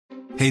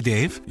Hey,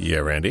 Dave. Yeah,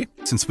 Randy?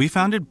 Since we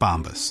founded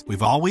Bombas,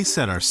 we've always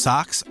said our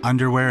socks,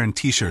 underwear, and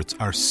T-shirts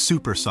are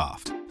super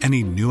soft.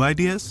 Any new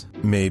ideas?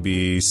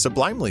 Maybe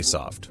sublimely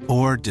soft.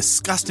 Or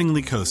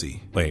disgustingly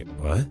cozy. Wait,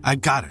 what? I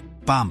got it.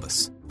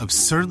 Bombas.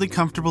 Absurdly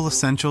comfortable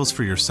essentials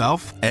for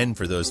yourself and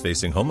for those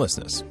facing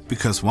homelessness.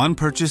 Because one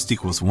purchased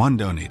equals one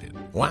donated.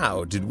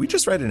 Wow, did we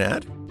just write an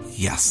ad?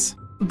 Yes.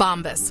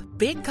 Bombas.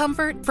 Big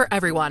comfort for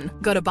everyone.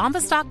 Go to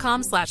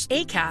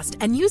bombas.com/ACAST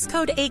and use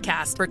code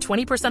ACAST for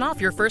 20%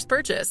 off your first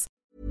purchase.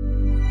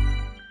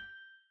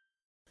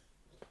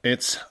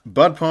 It's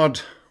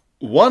BudPod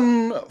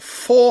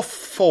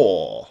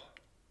 144.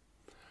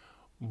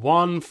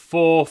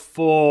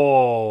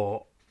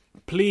 144.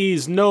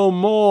 Please, no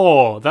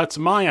more. That's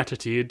my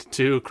attitude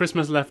to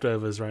Christmas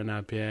leftovers right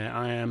now, Pierre.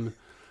 I am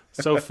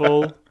so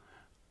full.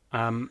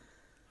 I'm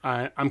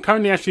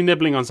currently actually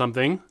nibbling on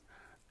something.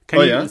 Can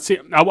you see?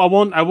 I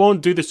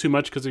won't do this too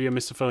much because of your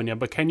misophonia.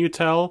 But can you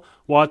tell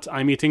what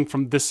I'm eating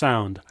from this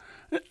sound?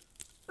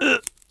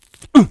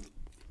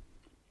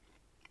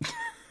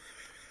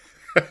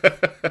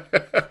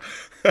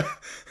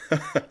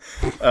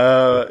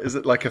 Is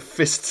it like a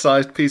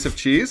fist-sized piece of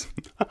cheese?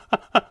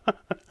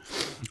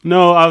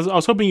 No, I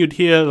was hoping you'd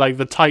hear like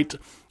the tight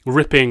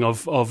ripping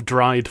of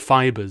dried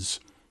fibers.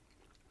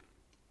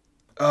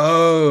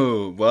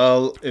 Oh,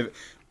 well,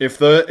 if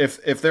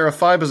there are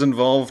fibers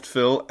involved,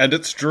 Phil, and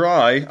it's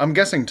dry, I'm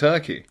guessing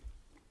turkey.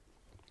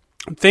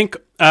 Think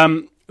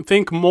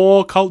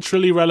more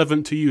culturally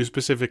relevant to you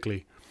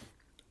specifically.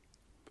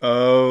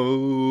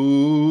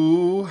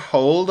 Oh,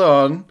 hold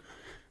on.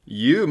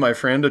 You, my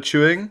friend, are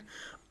chewing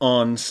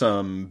on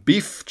some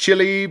beef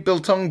chili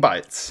biltong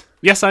bites.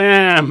 Yes, I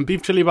am.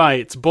 Beef chili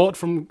bites, bought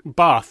from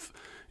Bath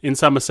in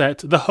Somerset,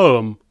 the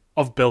home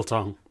of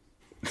biltong.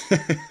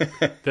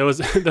 There's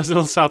a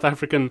little South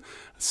African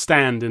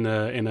stand in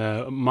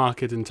a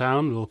market in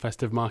town, a little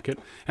festive market,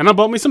 and I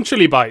bought me some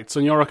chili bites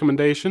on your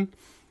recommendation.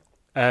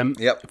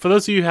 Yep. For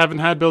those of you who haven't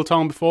had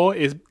biltong before,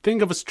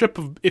 think of a strip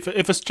of if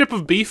a strip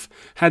of beef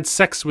had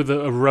sex with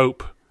a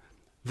rope,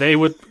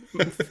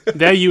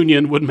 their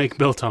union would make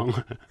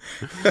biltong.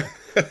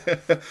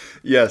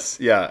 Yes,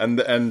 yeah,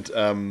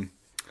 and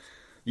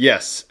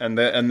yes, and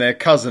their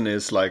cousin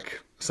is like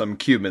some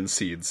cumin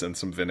seeds and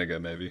some vinegar,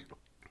 maybe.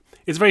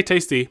 It's very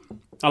tasty.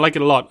 I like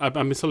it a lot.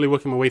 I'm slowly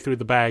working my way through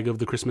the bag of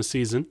the Christmas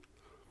season.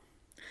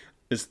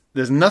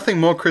 There's nothing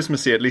more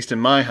Christmassy, at least in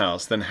my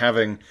house, than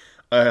having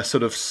a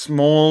sort of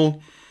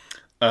small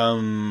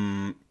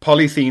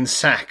polythene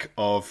sack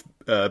of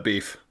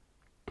beef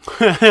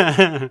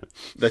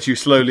that you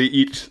slowly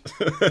eat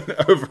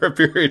over a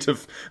period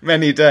of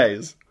many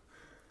days.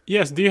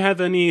 Yes. Do you have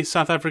any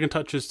South African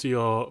touches to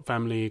your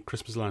family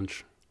Christmas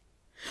lunch?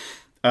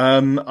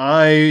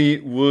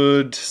 I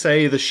would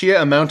say the sheer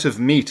amount of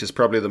meat is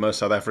probably the most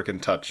South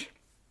African touch.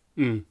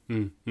 Yeah.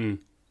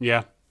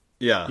 Yeah.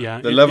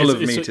 Yeah. The level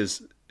of meat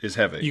is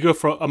heavy. You go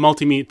for a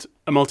multi-meat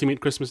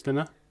Christmas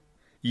dinner?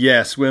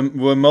 Yes, we're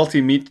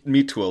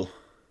multi-meatful.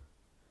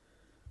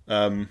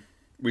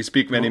 We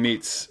speak many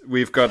meats.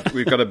 We've got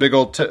a big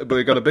old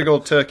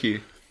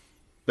turkey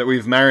that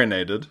we've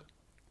marinated.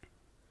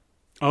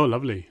 Oh,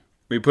 lovely.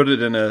 We put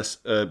it in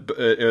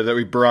that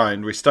we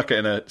brined. We stick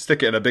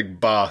it in a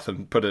big bath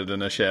and put it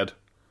in a shed.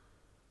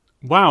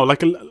 Wow,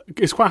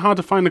 it's quite hard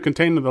to find a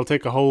container that'll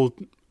take a whole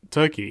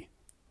turkey.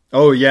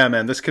 Oh yeah,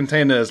 man! This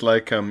container is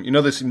like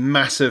this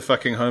massive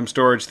fucking home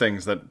storage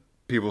things that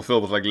people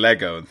fill with like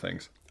Lego and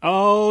things.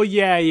 Oh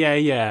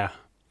yeah.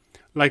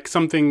 Like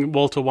something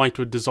Walter White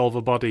would dissolve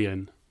a body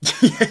in.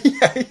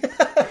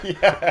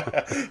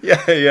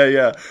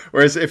 Yeah.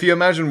 Whereas if you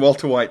imagine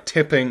Walter White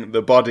tipping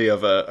the body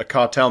of a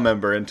cartel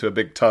member into a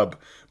big tub,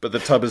 but the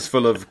tub is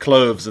full of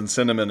cloves and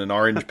cinnamon and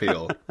orange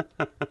peel,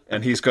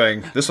 and he's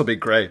going, "This will be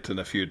great in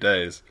a few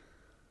days.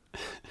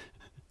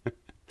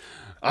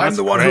 I'm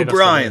the one who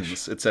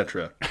brines,"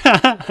 etc.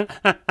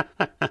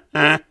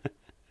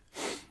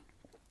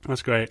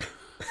 That's great.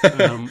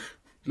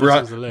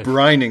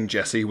 Brining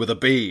Jesse with a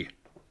B.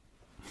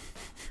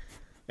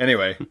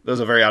 Anyway,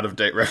 those are very out of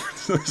date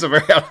references.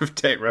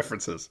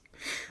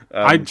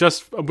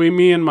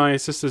 Me and my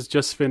sisters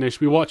just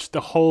finished. We watched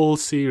the whole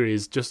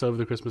series just over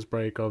the Christmas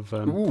break of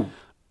a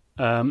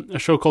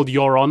show called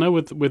Your Honor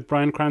with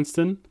Bryan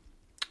Cranston.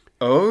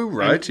 Oh,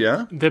 right,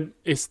 yeah. They're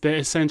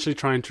essentially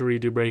trying to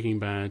redo Breaking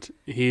Bad.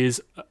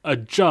 He's a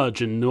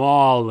judge in New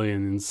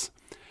Orleans,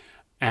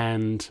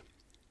 and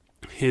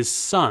his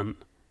son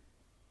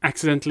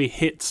accidentally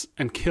hits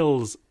and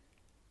kills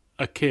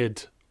a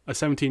kid, a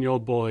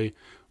 17-year-old boy,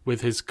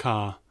 with his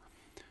car,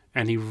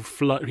 and he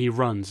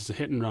runs. It's a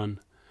hit and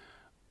run.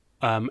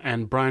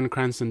 And Bryan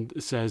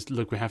Cranston says,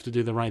 "Look, we have to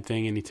do the right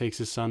thing," and he takes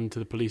his son to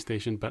the police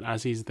station. But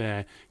as he's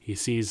there, he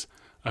sees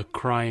a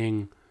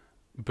crying,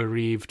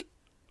 bereaved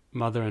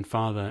mother and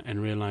father,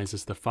 and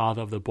realizes the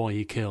father of the boy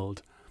he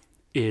killed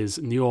is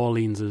New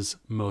Orleans'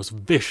 most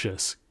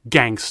vicious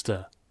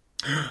gangster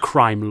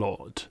crime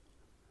lord.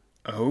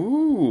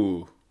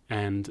 Oh.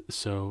 And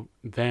so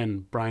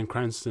then Bryan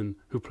Cranston,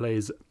 who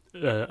plays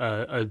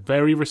a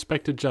very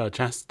respected judge,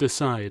 has to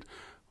decide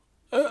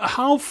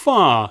how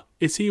far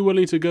is he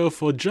willing to go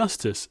for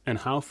justice, and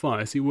how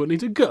far is he willing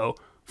to go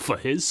for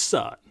his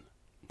son?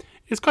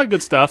 It's quite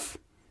good stuff.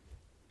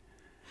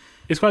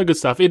 It's quite good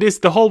stuff. It is,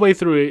 the whole way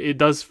through, it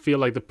does feel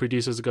like the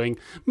producers are going,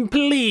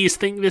 please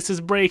think this is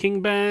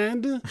Breaking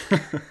Bad.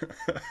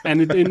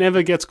 And it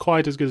never gets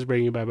quite as good as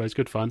Breaking Bad, but it's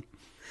good fun.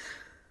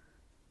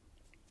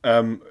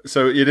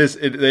 So it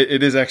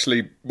is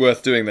actually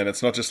worth doing then.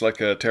 It's not just like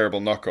a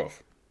terrible knockoff.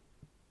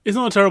 It's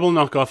not a terrible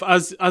knockoff.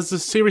 As the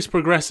series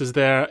progresses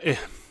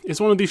it's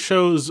one of these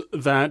shows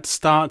that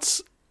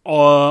starts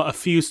a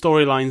few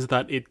storylines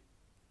that it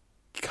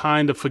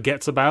kind of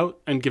forgets about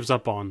and gives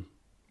up on,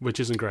 which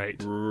isn't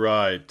great.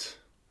 Right.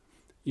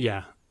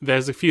 Yeah.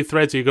 There's a few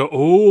threads you go,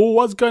 oh,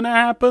 what's going to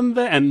happen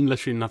there? And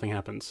literally nothing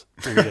happens.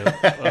 And you go,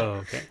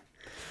 oh, okay.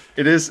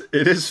 It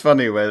is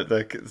funny where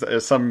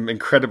some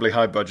incredibly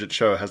high budget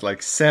show has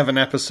like 7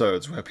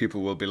 episodes where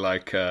people will be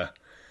like,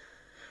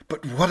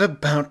 but what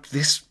about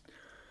this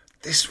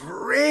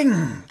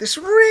ring?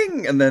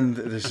 And then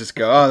they just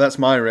go, oh, that's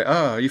my ring.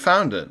 Oh, you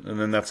found it. And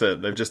then that's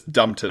it. They've just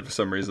dumped it for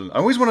some reason. I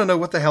always want to know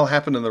what the hell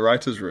happened in the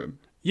writer's room.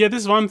 Yeah,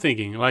 this is what I'm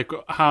thinking. Like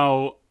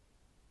how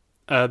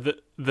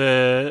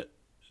yeah,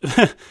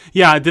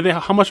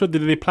 how much did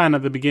they plan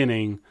at the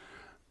beginning?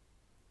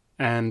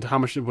 And how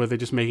much were they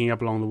just making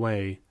up along the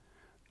way?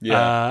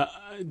 Yeah.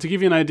 To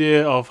give you an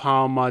idea of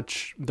how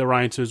much the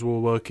writers were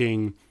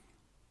working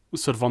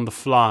sort of on the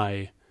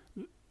fly,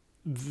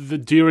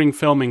 during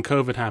filming,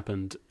 COVID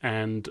happened,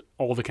 and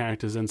all the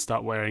characters then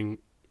start wearing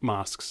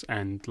masks,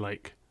 and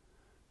like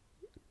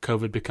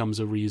COVID becomes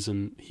a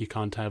reason he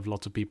can't have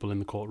lots of people in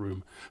the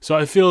courtroom. So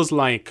it feels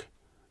like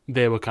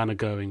they were kind of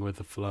going with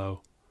the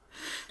flow.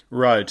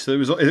 Right. So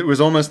it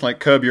was almost like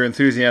Curb Your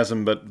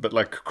Enthusiasm, but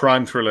like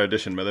crime thriller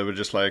edition, where they were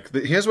just like,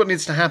 here's what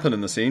needs to happen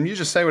in the scene. You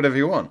just say whatever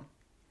you want.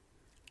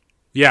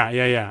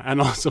 Yeah. And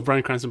also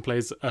Bryan Cranston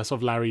plays a sort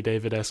of Larry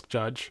David-esque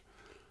judge.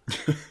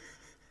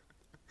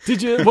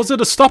 Was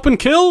it a stop and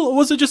kill? Or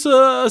was it just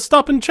a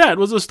stop and chat?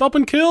 Was it a stop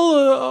and kill?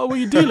 Or were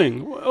you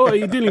dealing? Are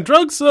you dealing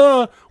drugs?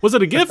 Was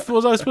it a gift?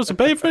 Was I supposed to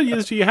pay for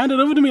it? You handed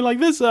it over to me like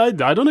this? I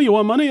don't know. You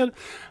want money?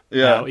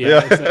 Yeah.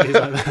 It's like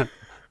that.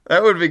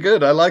 That would be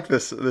good. I like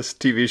this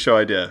TV show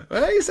idea.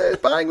 Well, he says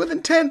buying with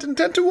intent.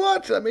 Intent to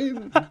what? I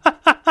mean,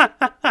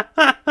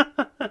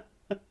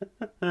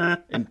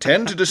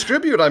 intend to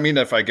distribute. I mean,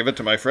 if I give it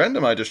to my friend,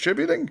 am I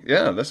distributing?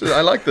 Yeah,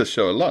 I like this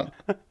show a lot.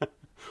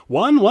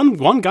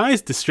 One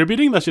guy's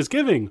distributing. That's just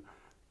giving.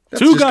 That's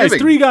 2 just guys, giving.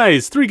 3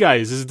 guys, 3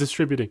 guys is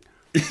distributing.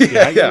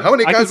 Yeah. How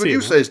many I guys can would see you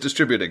it. say is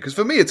distributing? Because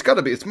for me,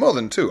 it's more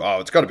than 2. Oh,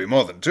 it's got to be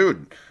more than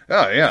 2.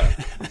 Oh, yeah.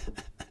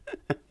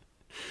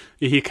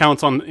 He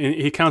counts in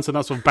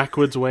that sort of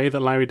backwards way that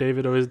Larry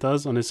David always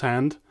does on his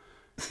hand.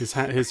 With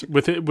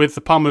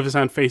the palm of his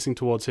hand facing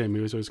towards him.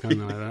 He was always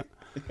kind of like that.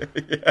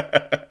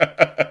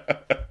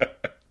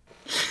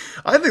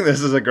 I think this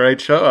is a great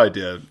show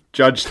idea.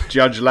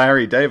 Judge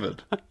Larry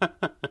David.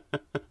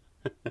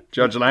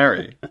 Judge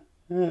Larry.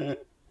 If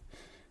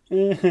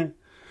that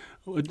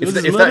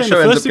show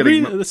ends up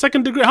getting... The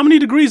second degree. How many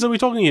degrees are we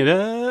talking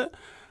here?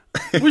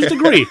 Which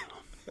degree?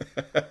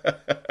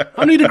 How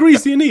many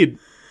degrees do you need?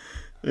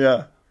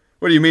 Yeah.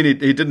 What do you mean?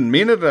 He didn't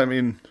mean it? I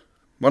mean,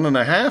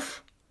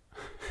 1.5?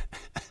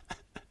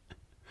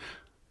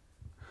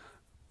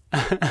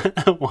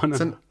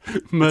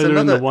 Murder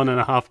in the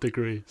 1.5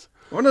 degrees.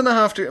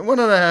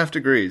 1.5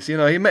 degrees. You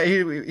know,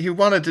 he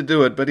wanted to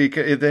do it, but he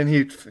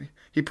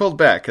pulled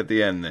back at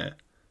the end there.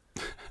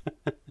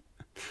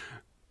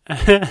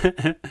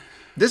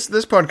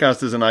 This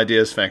podcast is an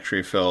ideas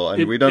factory, Phil,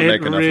 and we don't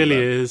make enough of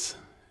that.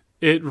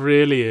 It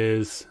really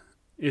is.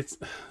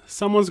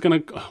 Someone's gonna,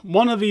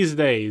 one of these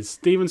days,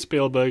 Steven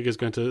Spielberg is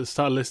going to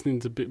start listening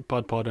to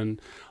Pod, and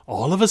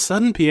all of a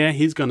sudden, Pierre,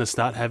 he's going to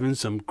start having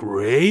some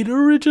great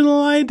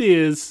original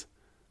ideas.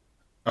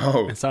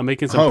 Oh. And start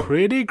making some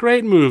pretty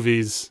great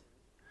movies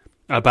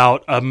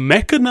about a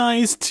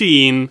mechanized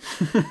teen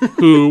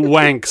who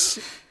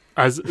wanks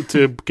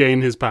to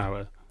gain his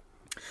power.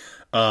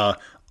 I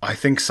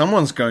think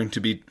someone's going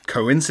to be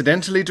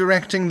coincidentally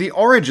directing the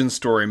origin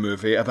story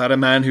movie about a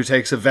man who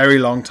takes a very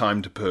long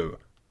time to poo.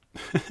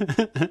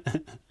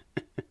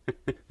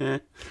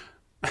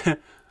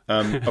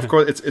 Of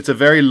course, it's a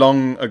very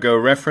long ago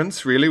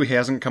reference, really. He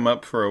hasn't come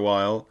up for a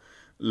while.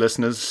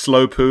 Listeners,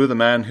 Slow Poo, the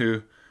man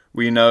who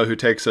we know who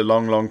takes a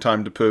long, long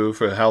time to poo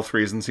for health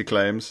reasons, he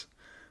claims.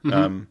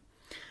 Mm-hmm.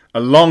 A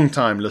long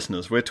time,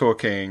 listeners. We're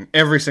talking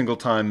every single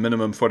time,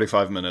 minimum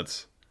 45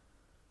 minutes.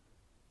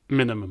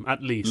 Minimum,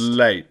 at least.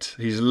 Late.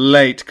 He's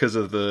late because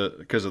of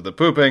the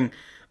pooping,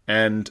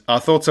 and our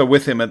thoughts are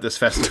with him at this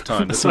festive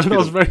time.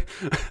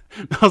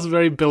 That was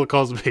very Bill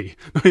Cosby.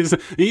 He's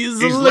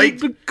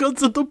late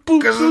because of the pooping.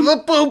 Because of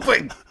the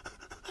pooping.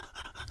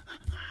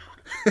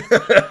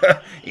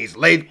 He's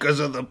late because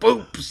of the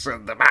poops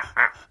and the.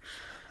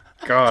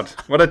 God,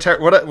 what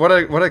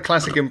a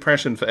classic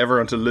impression for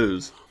everyone to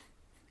lose.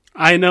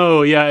 I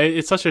know. Yeah,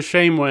 it's such a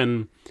shame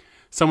when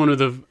someone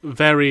with a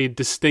very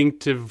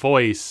distinctive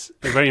voice,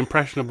 a very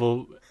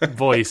impressionable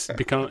voice,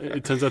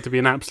 it turns out to be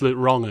an absolute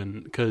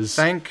wrong-un. Because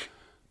thank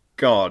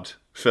God,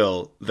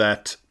 Phil,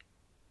 that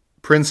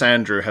Prince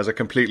Andrew has a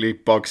completely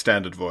bog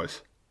standard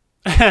voice.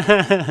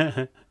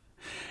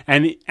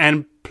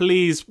 And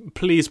please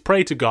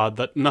pray to God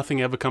that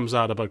nothing ever comes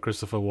out about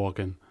Christopher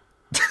Walken.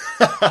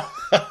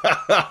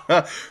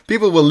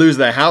 People will lose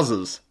their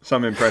houses.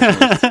 Some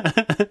impressionists.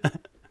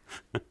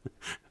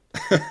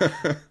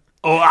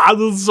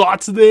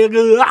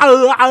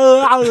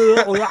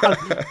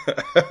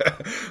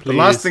 The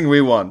last thing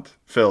we want,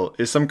 Phil,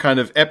 is some kind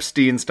of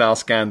Epstein-style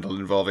scandal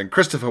involving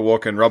Christopher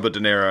Walken, Robert De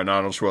Niro, and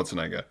Arnold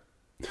Schwarzenegger.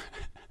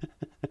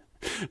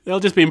 They'll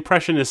just be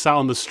impressionists out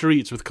on the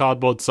streets with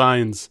cardboard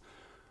signs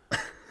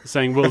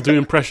saying, "We'll do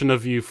impression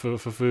of you for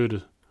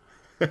food."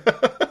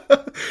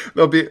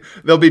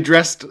 They'll be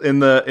dressed in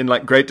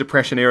like Great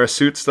Depression era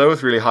suits though,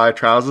 with really high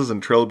trousers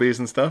and trilbies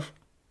and stuff.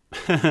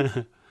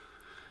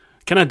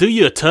 Can I do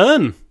you a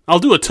turn? I'll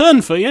do a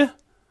turn for you.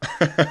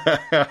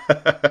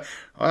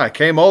 I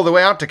came all the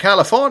way out to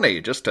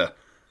California just to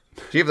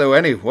see if there were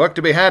any work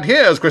to be had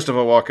here as Christopher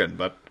Walken,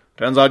 but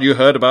turns out you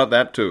heard about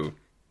that too.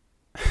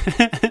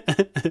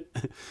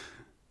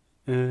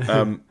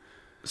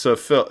 So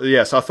Phil,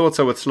 yes, I thought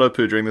so with Slow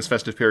Poo during this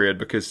festive period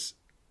because,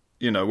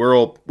 you know, we're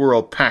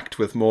all packed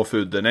with more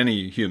food than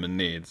any human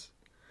needs.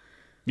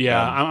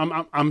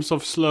 Yeah, I'm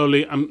sort of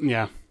slowly,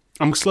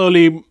 I'm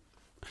slowly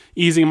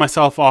easing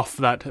myself off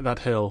that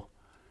hill.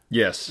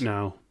 Yes.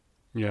 Now,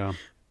 yeah.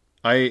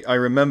 I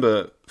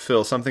remember,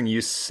 Phil, something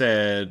you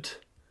said.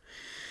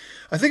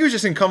 I think it was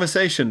just in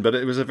conversation, but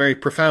it was a very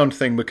profound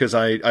thing because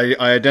I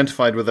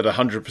identified with it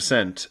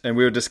 100%, and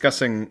we were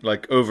discussing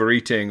like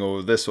overeating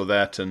or this or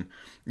that, and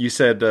you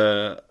said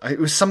it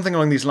was something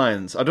along these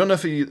lines. I don't know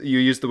if you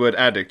used the word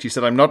addict. You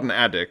said I'm not an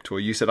addict,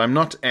 or you said I'm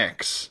not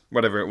X,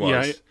 whatever it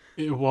was.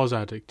 Yeah, it was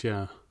addict.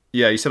 Yeah.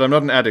 Yeah, you said I'm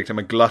not an addict. I'm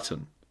a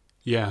glutton.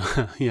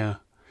 Yeah, yeah.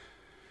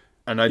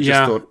 And I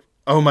just thought,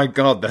 oh my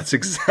God, that's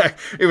exact.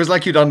 It was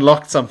like you'd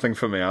unlocked something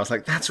for me. I was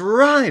like, that's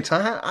right.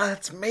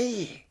 That's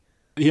me.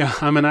 Yeah,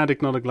 I'm an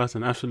addict, not a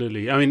glutton.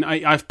 Absolutely. I mean,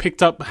 I've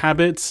picked up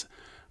habits,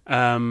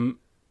 but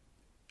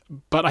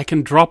I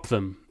can drop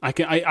them. I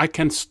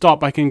can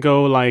stop. I can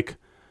go like,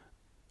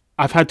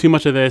 I've had too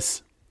much of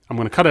this. I'm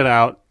going to cut it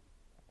out,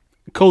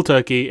 cold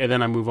turkey, and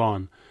then I move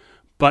on.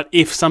 But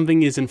if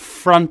something is in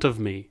front of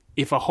me,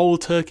 if a whole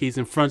turkey is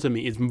in front of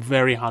me, it's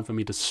very hard for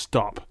me to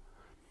stop.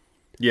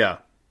 Yeah,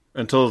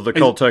 until the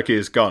cold turkey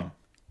is gone.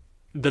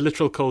 The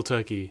literal cold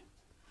turkey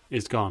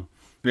is gone.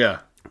 Yeah.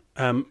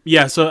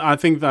 So I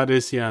think that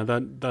is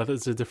that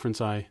is the difference.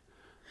 I've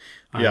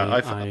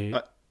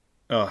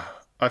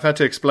had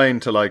to explain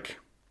to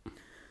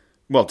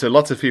to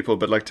lots of people,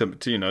 but like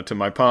to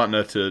my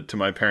partner, to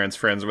my parents'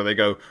 friends, where they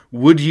go,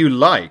 "Would you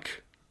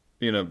like,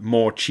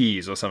 more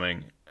cheese or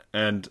something?"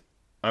 And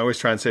I always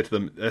try and say to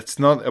them, "It's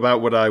not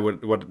about what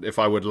if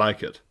I would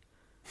like it.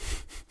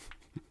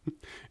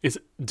 It's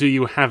do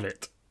you have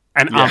it,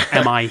 and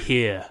am I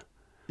here?"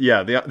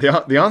 Yeah,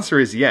 the answer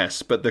is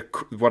yes, but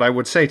what I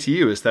would say to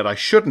you is that I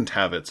shouldn't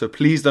have it, so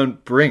please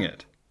don't bring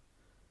it.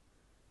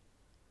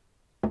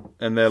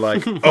 And they're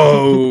like,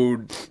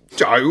 "Oh,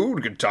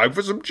 child, time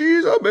for some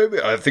cheese? Oh, maybe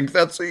I think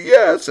that's a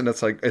yes." And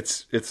it's like,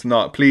 it's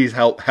not. Please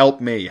help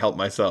me, help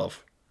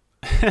myself.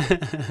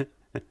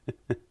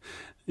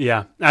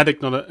 Yeah,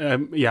 addict, not a.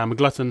 I'm a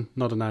glutton,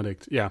 not an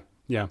addict. Yeah.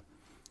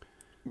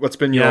 What's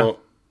been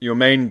your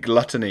main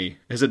gluttony?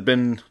 Has it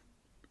been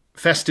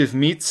festive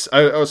meats?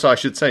 So I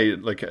should say,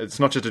 like, it's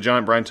not just a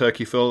giant brine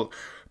turkey, Phil.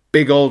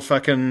 Big old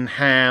fucking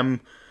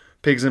ham,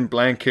 pigs in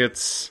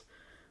blankets,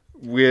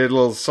 weird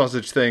little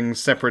sausage things,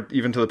 separate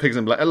even to the pigs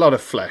in blankets. A lot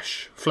of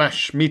flesh,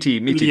 meaty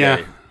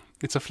day.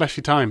 It's a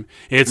fleshy time.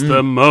 It's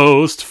the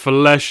most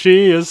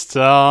fleshiest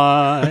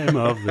time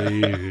of the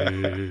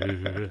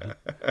year.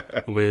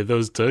 With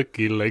those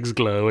turkey legs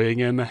glowing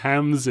and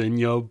hams in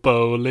your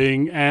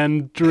bowling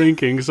and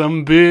drinking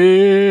some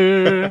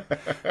beer.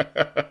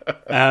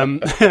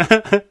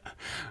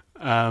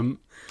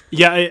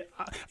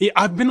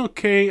 I've been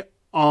okay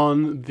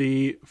on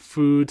the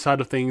food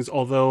side of things,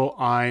 although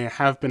I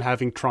have been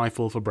having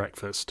trifle for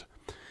breakfast.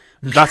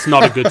 That's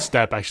not a good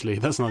step, actually.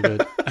 That's not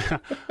good.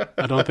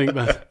 I don't think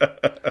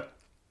that...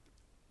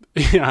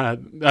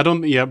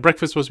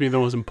 breakfast supposed to be the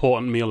most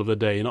important meal of the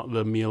day, not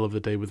the meal of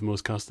the day with the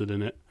most custard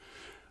in it.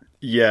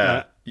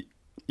 Yeah.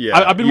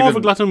 I've been more of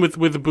a glutton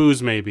with the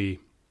booze, maybe.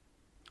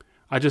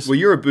 Well,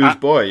 you're a booze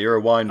boy. You're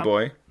a wine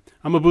boy.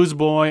 I'm a booze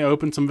boy. I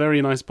opened some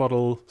very nice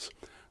bottles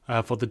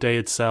for the day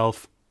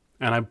itself,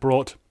 and I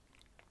brought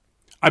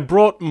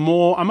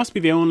more... I must be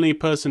the only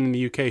person in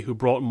the UK who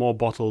brought more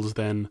bottles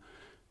than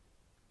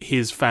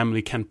his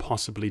family can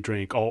possibly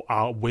drink or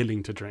are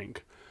willing to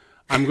drink.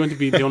 I'm going to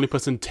be the only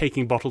person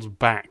taking bottles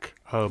back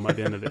home at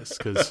the end of this,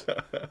 because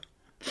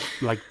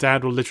like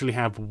Dad will literally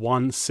have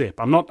one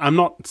sip. I'm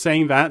not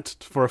saying that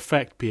for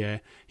effect,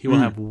 Pierre. He will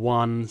have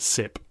one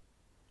sip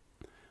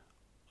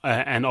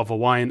and of a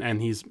wine,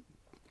 and he's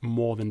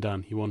more than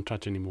done. He won't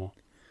touch anymore.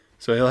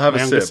 So he'll have My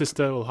a younger sip.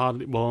 sister will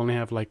only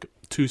have like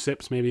 2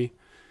 sips maybe.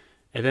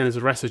 And then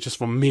the rest is just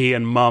for me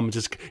and Mum,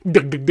 just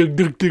like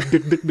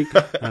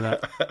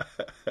that.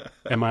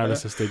 And my other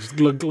sister just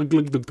glug glug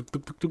glug glug glug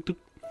glug glug glug.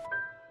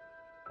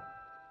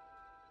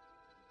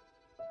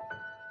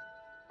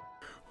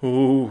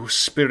 Oh,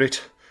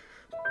 spirit,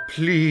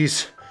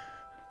 please,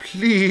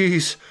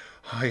 please,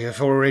 I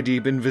have already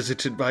been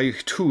visited by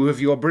 2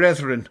 of your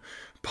brethren,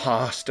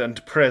 past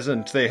and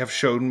present they have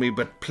shown me,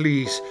 but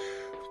please,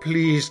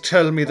 please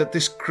tell me that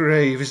this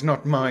grave is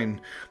not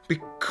mine,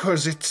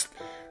 because it's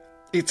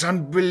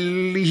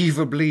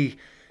unbelievably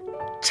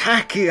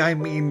tacky. I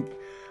mean,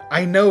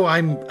 I know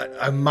I'm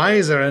a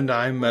miser and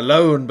I'm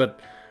alone, but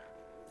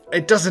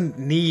it doesn't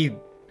need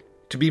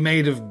to be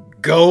made of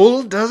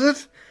gold, does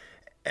it?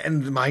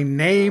 And my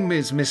name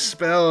is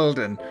misspelled,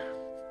 and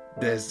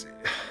they've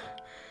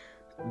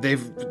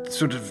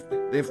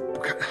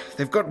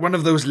got one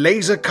of those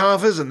laser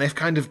carvers, and they've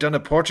kind of done a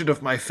portrait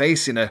of my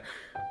face in a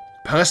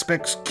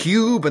perspex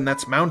cube, and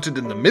that's mounted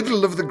in the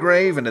middle of the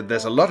grave, and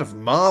there's a lot of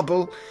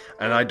marble,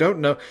 and I don't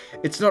know.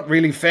 It's not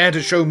really fair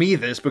to show me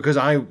this, because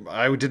I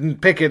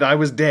didn't pick it, I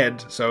was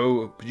dead,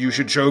 so you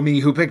should show me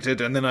who picked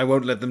it, and then I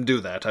won't let them do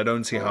that. I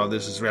don't see how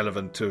this is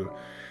relevant to...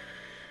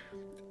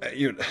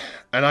 And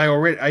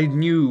I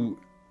knew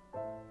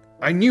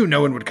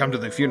no one would come to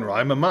the funeral.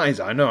 I'm a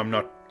miser. I know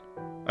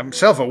I'm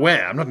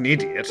self-aware. I'm not an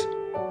idiot.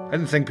 I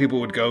didn't think people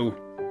would go,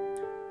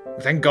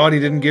 thank God he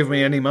didn't give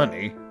me any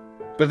money.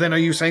 But then are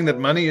you saying that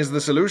money is the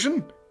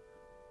solution?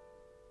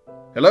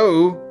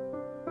 Hello?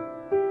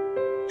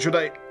 Should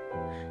I...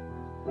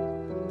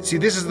 See,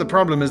 this is the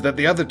problem, is that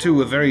the other 2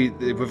 were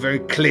very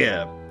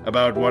clear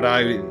about what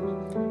I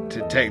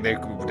to take. They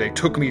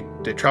took me,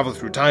 they traveled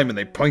through time, and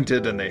they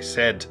pointed and they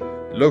said,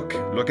 Look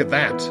at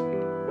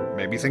that.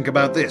 Maybe think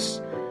about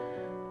this.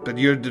 But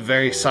you're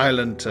very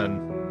silent, and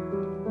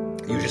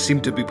you just seem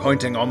to be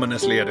pointing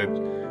ominously at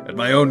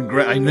my own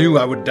grave. I knew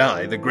I would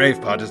die. The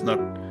grave part is not...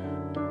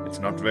 It's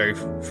not very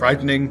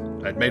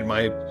frightening. I'd made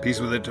my peace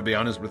with it, to be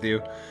honest with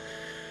you.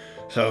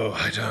 So,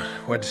 I don't...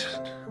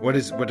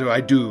 What do I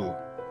do?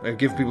 I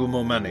give people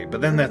more money.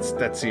 But then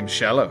that seems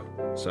shallow.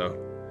 So...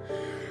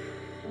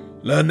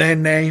 Learn their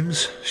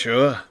names,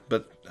 sure,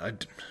 but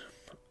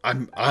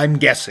I'm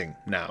guessing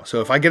now. So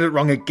if I get it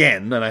wrong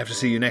again and I have to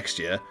see you next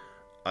year,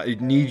 I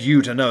need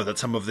you to know that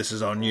some of this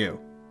is on you.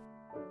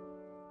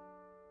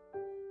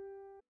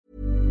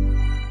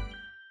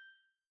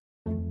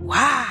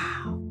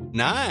 Wow.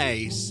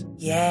 Nice.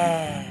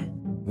 Yeah.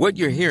 What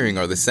you're hearing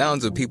are the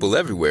sounds of people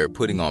everywhere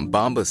putting on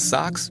Bombas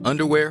socks,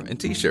 underwear, and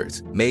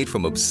T-shirts made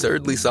from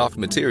absurdly soft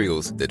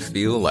materials that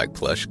feel like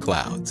plush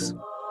clouds.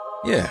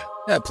 Yeah,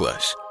 that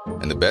plush.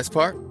 And the best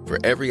part?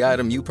 For every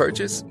item you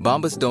purchase,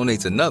 Bombas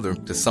donates another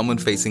to someone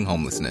facing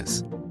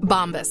homelessness.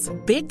 Bombas.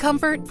 Big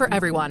comfort for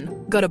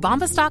everyone. Go to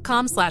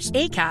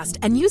bombas.com/ACAST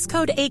and use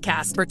code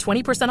ACAST for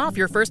 20% off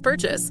your first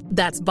purchase.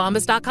 That's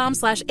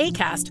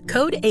bombas.com/ACAST.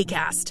 Code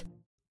ACAST.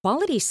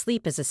 Quality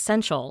sleep is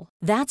essential.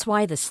 That's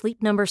why the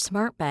Sleep Number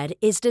Smart Bed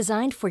is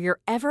designed for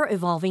your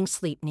ever-evolving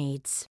sleep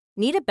needs.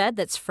 Need a bed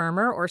that's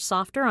firmer or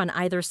softer on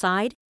either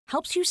side?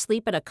 Helps you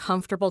sleep at a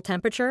comfortable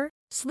temperature?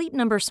 Sleep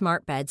Number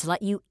Smart Beds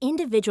let you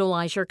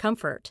individualize your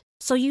comfort,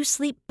 so you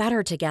sleep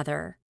better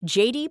together.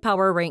 J.D.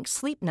 Power ranks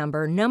Sleep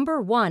Number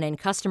 #1 in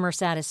customer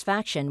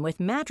satisfaction with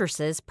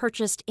mattresses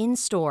purchased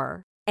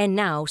in-store. And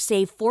now,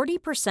 save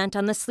 40%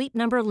 on the Sleep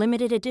Number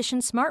Limited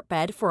Edition Smart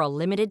Bed for a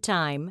limited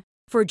time.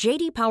 For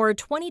J.D. Power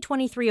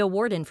 2023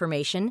 award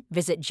information,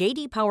 visit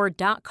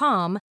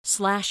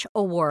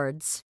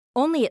jdpower.com/awards.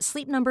 Only at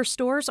Sleep Number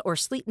stores or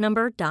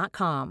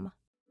sleepnumber.com.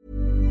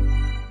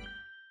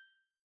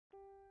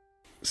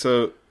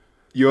 So,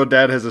 your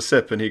dad has a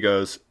sip, and he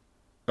goes,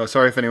 "Oh,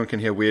 sorry if anyone can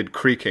hear weird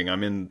creaking.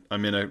 I'm in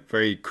a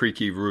very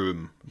creaky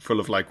room full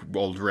of like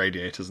old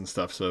radiators and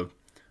stuff. So,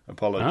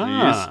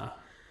 apologies."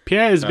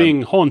 Pierre is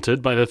being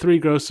haunted by the 3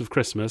 ghosts of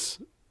Christmas.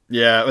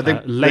 Yeah, a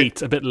bit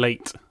late.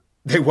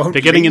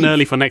 They're getting in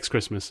early for next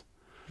Christmas.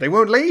 They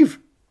won't leave.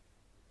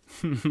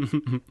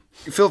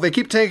 Phil, they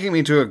keep taking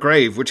me to a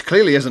grave, which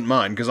clearly isn't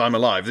mine because I'm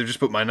alive. They've just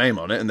put my name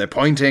on it, and they're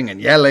pointing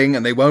and yelling,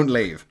 and they won't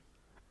leave.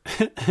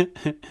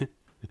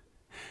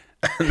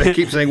 And they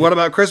keep saying, "What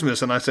about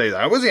Christmas?" And I say,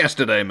 "That was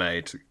yesterday,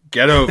 mate.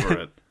 Get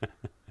over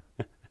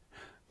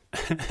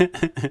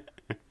it."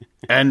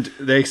 And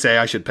they say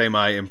I should pay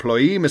my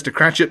employee, Mr.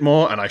 Cratchit,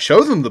 more, and I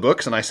show them the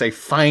books, and I say,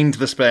 "Find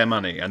the spare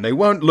money," and they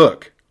won't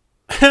look.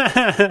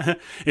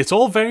 It's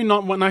all very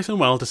not nice and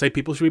well to say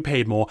people should be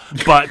paid more,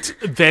 but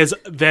there's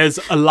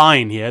a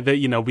line here that,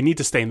 we need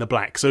to stay in the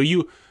black. So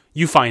you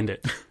find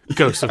it.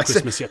 Ghost of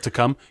Christmas yet to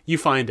come. You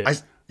find it.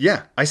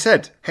 I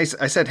said,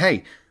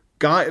 hey,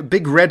 guy,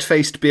 big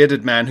red-faced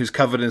bearded man who's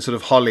covered in sort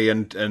of holly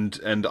and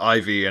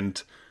ivy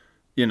and,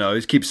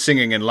 he keeps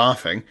singing and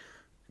laughing.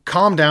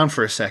 Calm down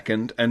for a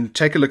second and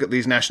take a look at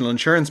these national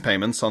insurance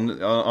payments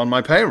on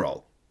my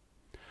payroll.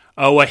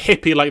 Oh, a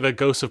hippie like the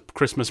Ghost of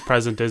Christmas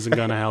Present isn't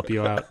going to help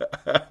you out.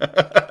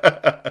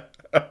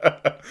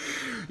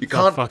 You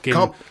can't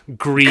fucking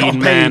green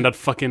man, that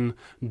fucking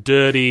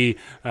dirty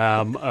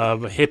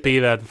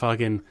hippie that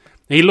fucking...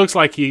 He looks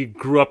like he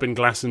grew up in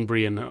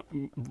Glastonbury and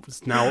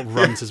now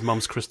runs his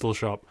mum's crystal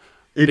shop.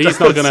 He's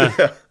not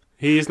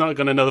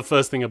gonna know the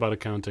first thing about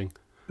accounting.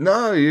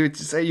 No, you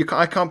say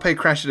I can't pay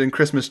Cratchit in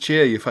Christmas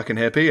cheer, you fucking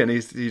hippie, and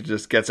he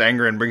just gets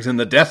angry and brings in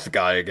the death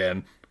guy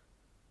again.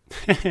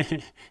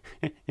 And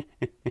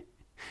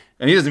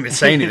he doesn't even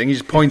say anything. He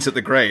just points at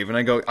the grave, and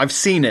I go, "I've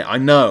seen it. I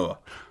know."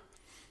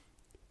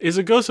 Is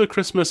a Ghost of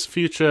Christmas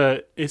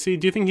Future? Is he?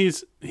 Do you think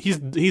he's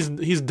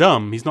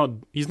dumb? He's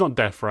not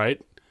deaf, right?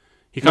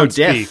 He can't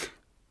speak.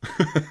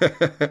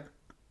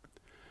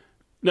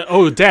 No,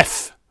 oh,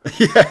 deaf.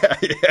 Yeah.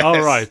 Yes.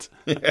 All right.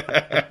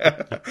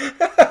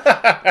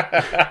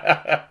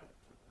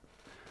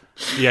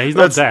 Yeah, he's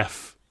not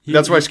deaf.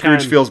 That's why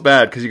Scrooge feels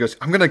bad, because he goes,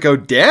 "I'm going to go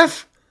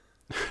deaf?"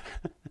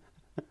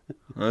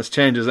 Well, this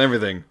changes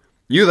everything.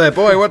 "You there,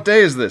 boy, what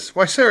day is this?"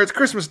 "Why, sir, it's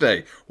Christmas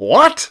Day."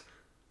 "What?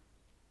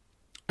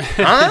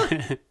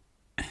 Huh?"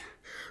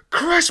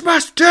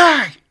 "Christmas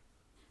Day!"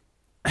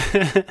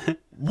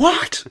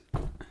 "What?"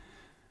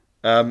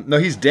 No,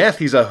 he's deaf.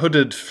 He's a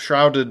hooded,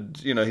 shrouded,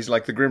 he's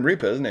like the Grim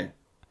Reaper, isn't he?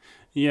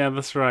 Yeah,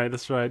 that's right.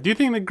 Do you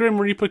think the Grim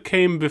Reaper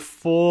came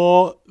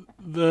before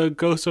the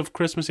Ghost of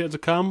Christmas Yet to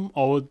Come,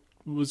 or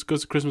was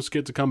Ghost of Christmas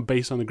Yet to Come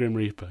based on the Grim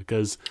Reaper?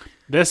 Because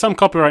there's some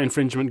copyright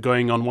infringement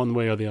going on one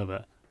way or the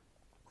other.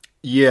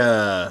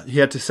 Yeah, he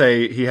had to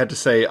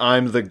say,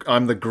 I'm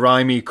the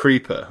grimy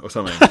creeper or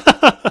something.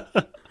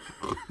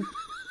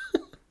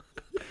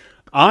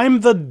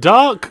 I'm the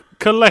Dark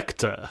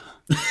Collector.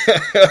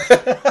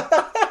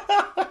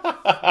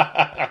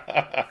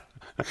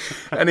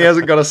 And he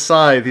hasn't got a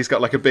scythe. He's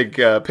got like a big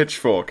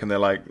pitchfork, and they're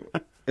like,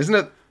 "Isn't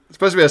it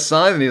supposed to be a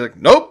scythe?" And he's like,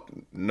 "Nope,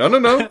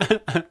 no.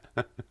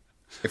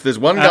 If there's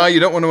one guy you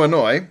don't want to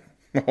annoy."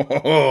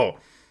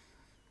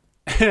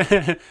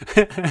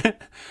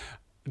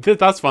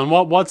 That's fun.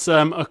 What's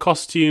a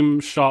costume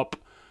shop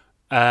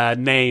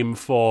name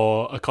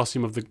for a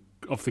costume of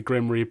the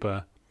Grim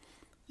Reaper?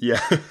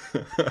 Yeah.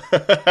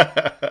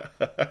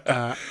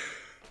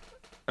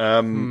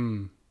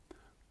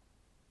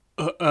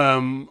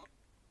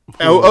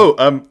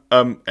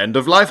 End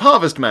of Life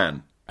Harvest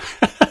Man.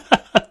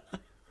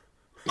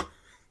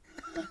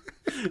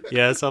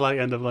 Yes, I like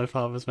End of Life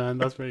Harvest Man.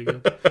 That's very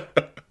good.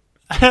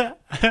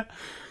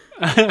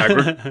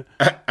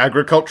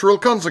 Agricultural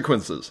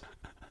Consequences.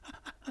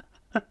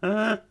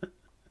 I've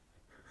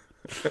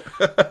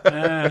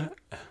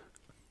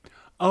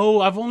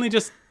only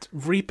just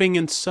reaping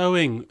and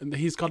sowing.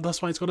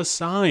 That's why he's got a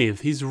scythe.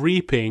 He's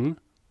reaping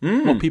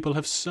what people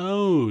have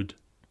sowed.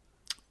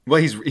 Well,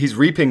 he's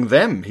reaping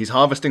them. He's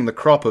harvesting the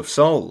crop of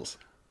souls.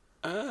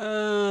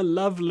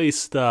 Lovely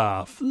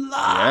stuff.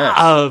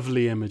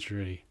 Lovely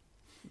imagery.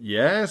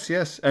 Yes.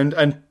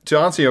 And to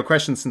answer your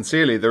question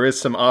sincerely, there is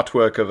some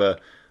artwork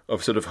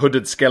of sort of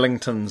hooded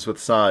skeletons with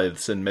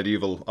scythes in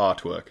medieval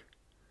artwork.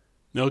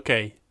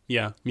 Okay.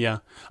 Yeah.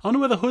 I wonder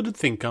where the hooded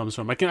thing comes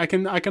from. I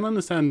can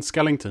understand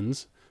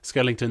skeletons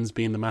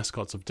being the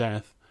mascots of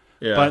death.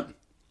 Yeah. But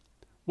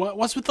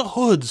what's with the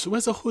hoods?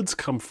 Where's the hoods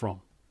come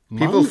from?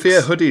 People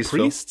fear hoodies,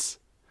 priests.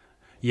 Phil.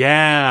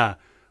 Yeah,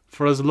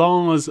 for as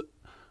long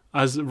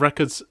as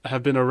records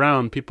have been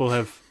around, people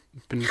have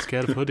been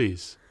scared of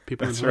hoodies.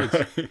 People in hoods.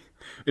 Right.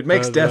 It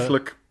makes death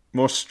look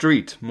more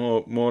street,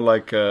 more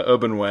like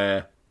urban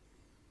wear.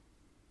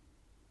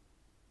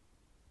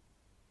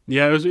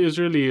 Yeah, it was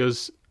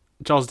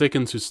Charles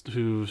Dickens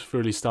who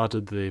really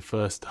started the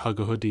first Hug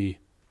a Hoodie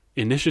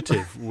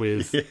initiative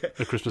with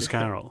A Christmas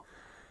Carol.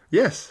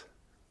 Yes,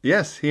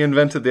 he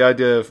invented the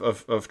idea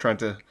of trying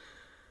to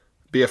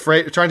being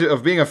afraid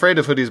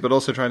of hoodies, but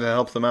also trying to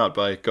help them out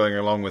by going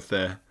along with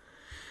their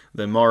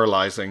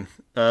moralizing.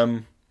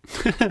 I'm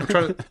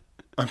trying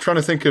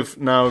to think of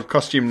now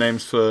costume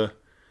names for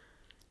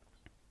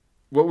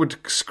what would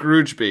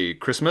Scrooge be?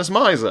 Christmas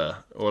Miser,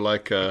 or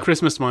like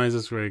Christmas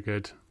Miser's very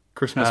good.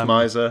 Christmas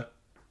Miser.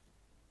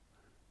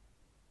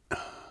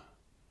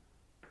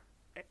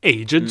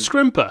 Aged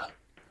Scrimper.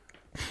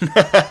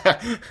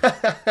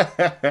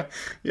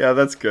 Yeah,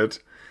 that's good.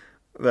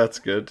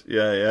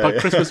 Yeah. But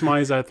Christmas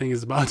Miser, I think,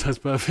 is about as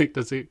perfect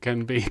as it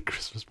can be.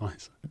 Christmas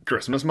Miser.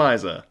 Christmas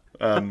Miser.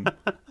 And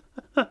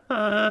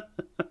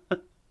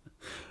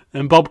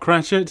Bob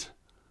Cratchit.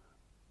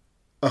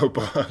 Oh,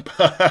 Bob.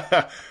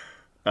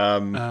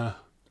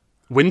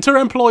 Winter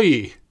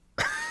Employee.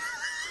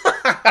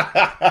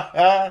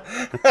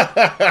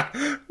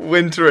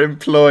 Winter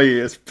Employee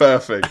is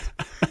perfect.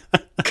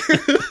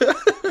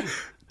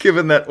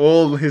 Given that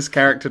all his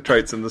character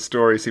traits in the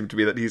story seem to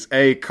be that he's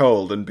A,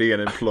 cold, and B, an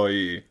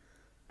employee.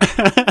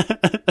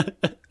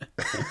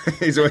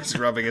 He's always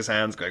rubbing his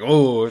hands going,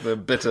 "Oh, the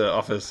bitter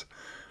office."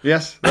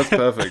 Yes, that's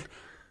perfect.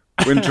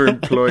 Winter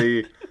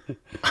Employee.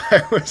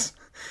 What was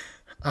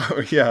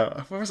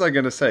I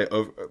going to say?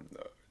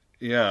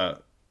 He's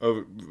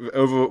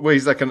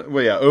like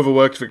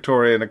overworked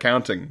Victorian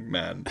accounting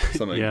man,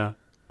 something. Yeah.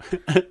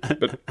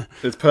 But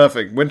it's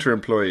perfect. Winter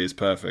Employee is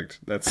perfect.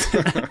 That's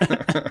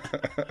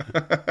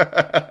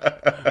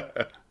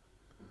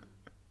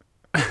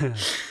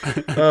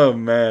oh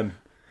man,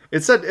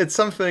 it's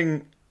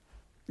something.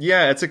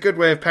 Yeah, it's a good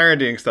way of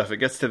parodying stuff. It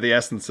gets to the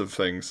essence of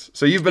things.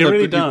 So you've been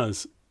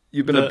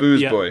You've been a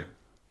booze boy.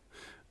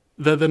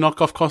 The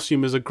knockoff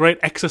costume is a great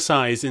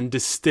exercise in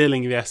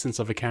distilling the essence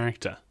of a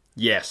character.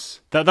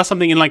 Yes. That's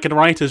something in like a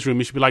writer's room.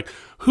 You should be like,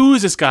 who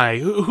is this guy?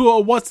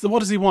 What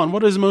does he want?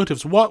 What are his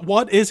motives?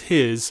 What is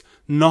his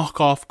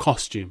knockoff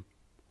costume?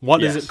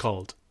 What is Yes. it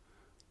called?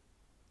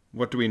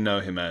 What do we know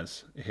him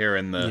as here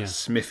in the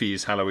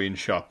Smithy's Halloween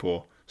shop,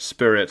 or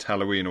Spirit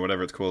Halloween, or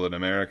whatever it's called in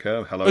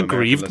America? Hello,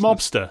 Aggrieved American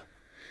mobster.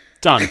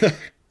 Done. listeners.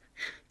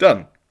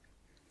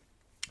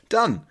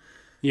 Done.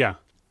 Yeah.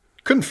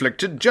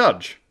 Conflicted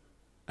judge.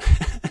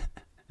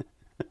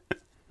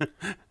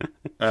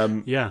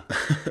 Yeah.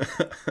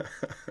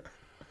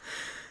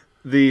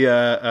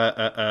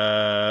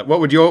 The what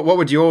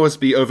would yours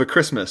be over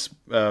Christmas?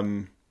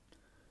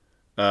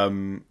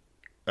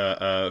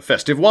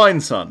 Festive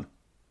wine, son.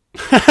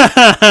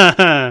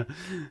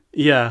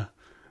 Yeah.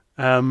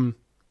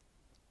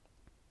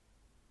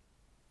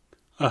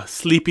 A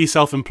sleepy,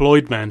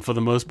 self-employed man for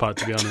the most part,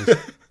 to be honest.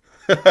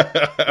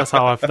 That's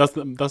how that's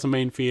the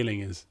main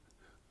feeling is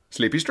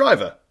Sleepy's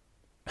driver.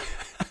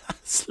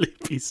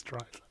 sleepy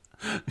striver.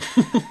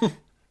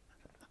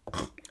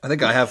 I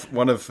think I have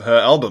one of her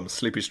albums,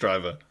 Sleepy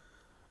Striver.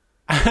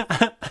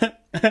 I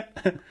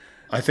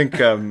think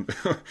I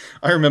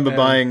remember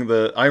buying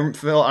the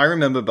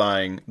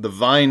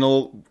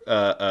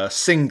vinyl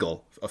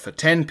single for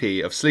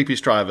 10p of Sleepy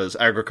Striver's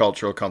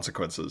Agricultural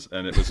Consequences,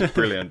 and it was a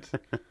brilliant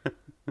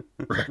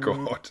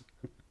record.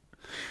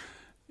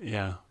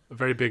 Yeah,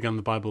 very big on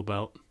the Bible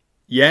Belt.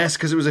 Yes,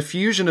 because it was a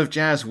fusion of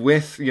jazz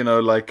with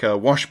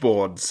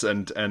washboards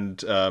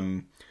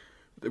and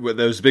with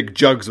those big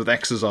jugs with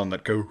X's on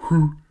that go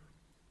hoo.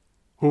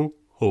 Ho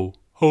ho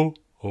ho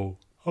ho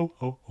ho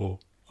ho ho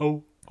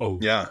ho ho.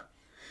 Yeah.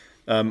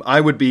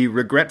 I would be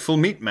Regretful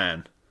Meat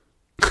Man.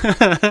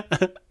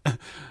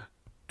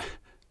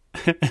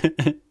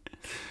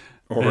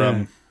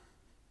 Or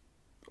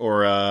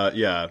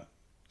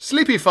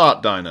Sleepy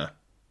Fart Diner.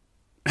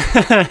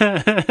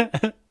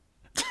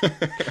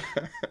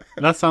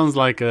 That sounds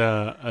like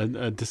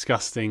a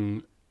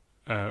disgusting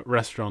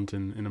restaurant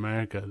in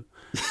America.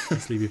 A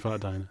Sleepy Fart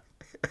Diner.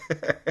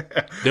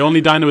 The only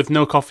diner with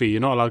no coffee.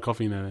 You're not allowed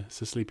coffee in there.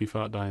 It's a Sleepy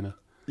Fart Diner.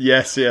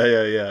 Yes,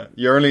 yeah.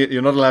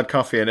 You're not allowed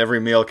coffee, and every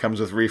meal comes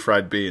with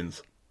refried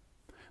beans.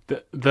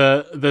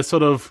 The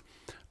sort of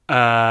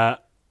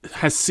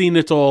has seen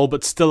it all,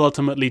 but still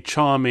ultimately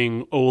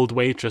charming old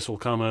waitress will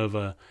come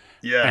over,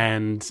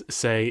 and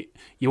say,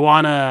 "You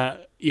want a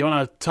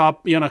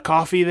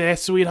coffee there,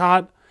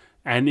 sweetheart?"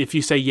 And if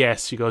you say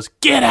yes, she goes,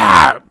 "Get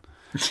out!"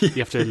 You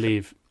have to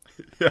leave.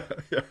 Yeah.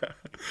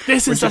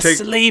 This is a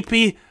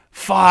Sleepy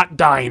Fart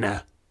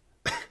Diner.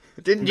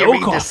 Didn't you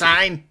read the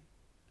sign?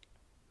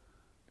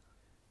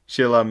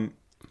 She'll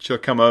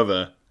come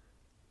over,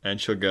 and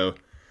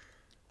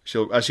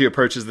as she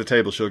approaches the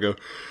table, she'll go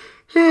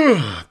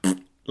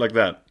like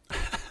that.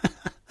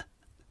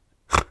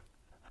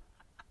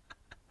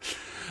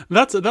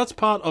 That's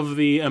part of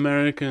the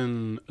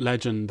American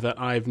legend that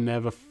I've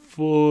never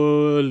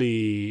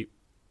fully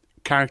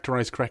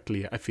characterized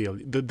correctly. I feel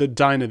the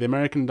diner, the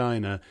American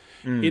diner,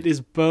 it is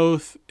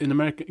both in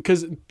American,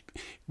 because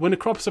when it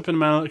crops up in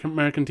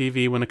American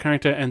TV, when a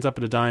character ends up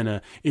at a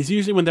diner, it's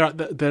usually when they're at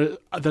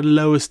the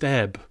lowest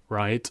ebb,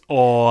 right?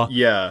 Or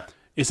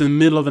it's in the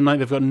middle of the night,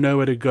 they've got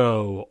nowhere to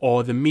go,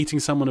 or they're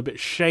meeting someone a bit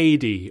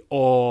shady,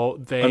 or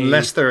they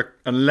unless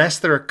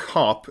they're a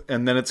cop,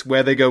 and then it's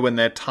where they go when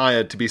they're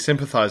tired to be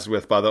sympathized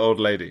with by the old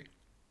lady.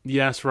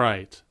 Yes,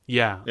 right.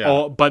 Yeah.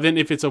 But then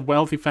if it's a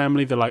wealthy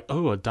family, they're like,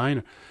 oh, a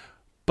diner.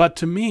 But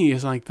to me,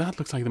 it's like, that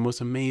looks like the most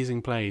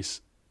amazing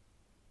place.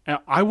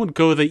 I would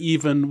go there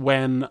even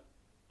when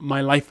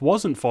my life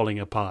wasn't falling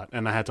apart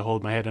and I had to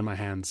hold my head in my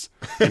hands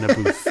in a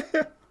booth.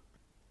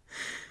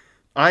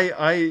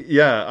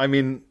 I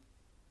mean,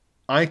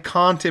 I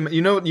can't.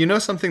 You know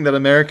something that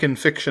American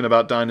fiction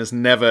about diners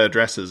never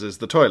addresses is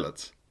the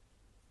toilets.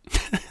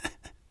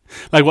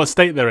 Like what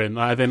state they're in?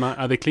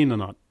 Are they clean or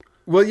not?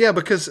 Well, yeah,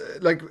 because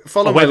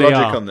follow my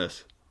logic on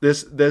this.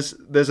 There's a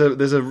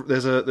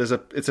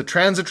it's a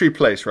transitory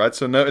place, right?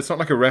 So no, it's not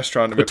like a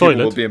restaurant where people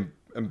will be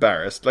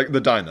embarrassed, like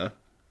the diner.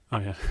 Oh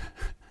yeah,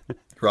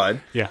 right.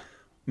 Yeah.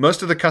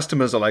 Most of the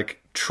customers are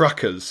like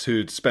truckers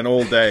who'd spend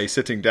all day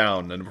sitting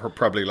down and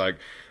probably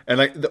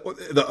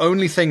the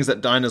only things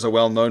that diners are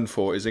well known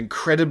for is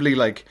incredibly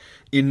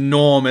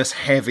enormous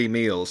heavy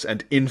meals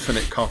and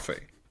infinite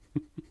coffee.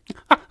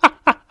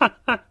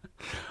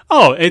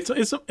 Oh,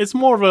 it's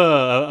more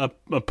of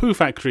a poo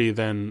factory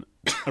than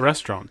a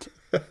restaurant.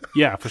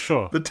 Yeah, for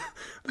sure. The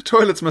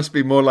toilets must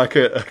be more like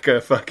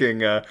a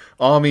fucking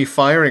army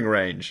firing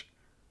range.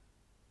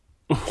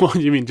 What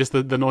do you mean? Just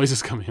the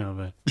noises coming out of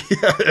it?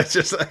 Yeah, it's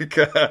just like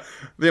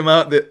the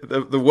amount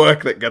the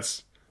work that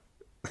gets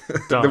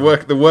done.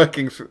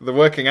 the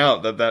working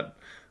out that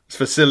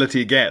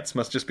facility gets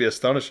must just be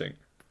astonishing.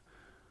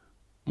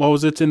 What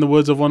was it in the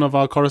words of one of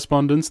our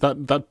correspondents?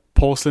 That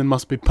porcelain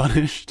must be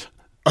punished.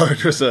 Oh,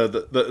 it was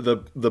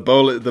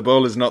the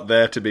bowl is not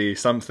there to be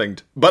something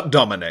but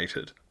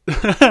dominated.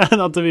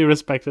 Not to be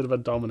respected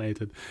but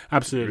dominated.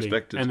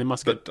 Absolutely. And they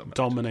must get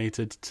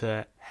dominated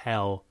to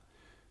hell.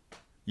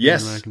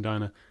 Yes. American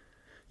diner.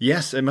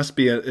 Yes, it must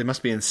be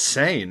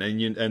insane,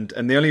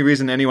 and the only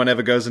reason anyone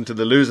ever goes into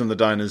the loos in the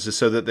diners is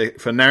so that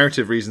for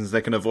narrative reasons,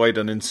 they can avoid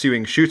an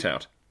ensuing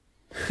shootout.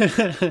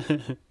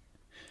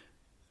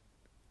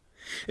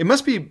 It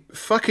must be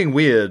fucking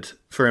weird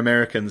for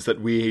Americans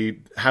that we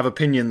have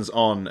opinions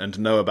on and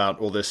know about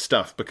all this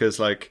stuff, because,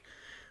 like,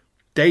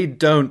 they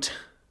don't...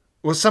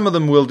 Well, some of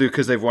them will do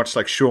because they've watched,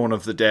 like, Shaun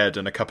of the Dead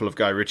and a couple of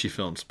Guy Ritchie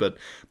films, but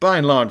by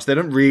and large, they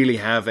don't really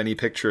have any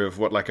picture of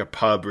what, like, a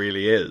pub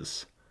really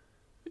is.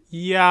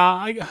 Yeah,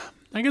 I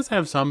guess I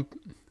have some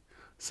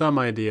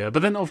idea.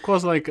 But then, of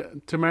course,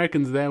 like, to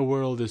Americans, their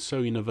world is so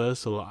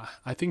universal.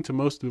 I think to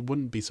most, we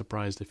wouldn't be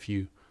surprised if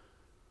you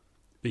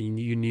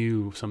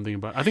knew something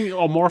about... I think,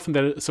 or more often,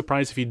 they're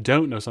surprised if you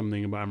don't know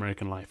something about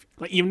American life.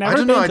 Like, you've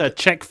never been to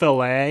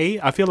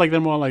Chick-fil-A? I feel like they're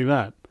more like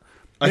that.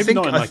 Maybe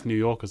not in, like, New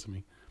York or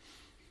something.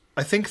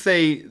 I think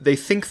they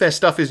think their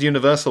stuff is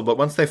universal, but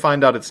once they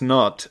find out it's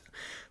not...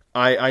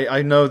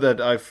 I know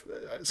that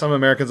some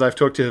Americans I've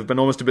talked to have been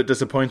almost a bit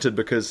disappointed,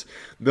 because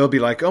they'll be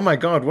like, oh my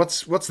god,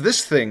 what's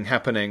this thing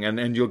happening?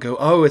 And you'll go,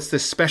 oh, it's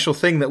this special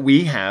thing that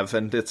we have,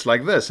 and it's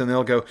like this. And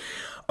they'll go,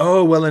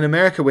 oh, well, in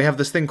America we have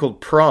this thing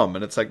called prom.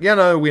 And it's like, yeah,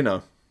 no, we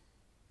know.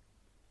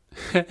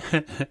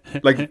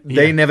 Like,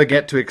 they never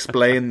get to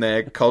explain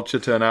their culture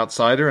to an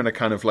outsider in a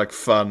kind of, like,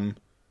 fun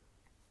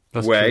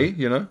way,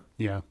 true. You know?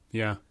 Yeah.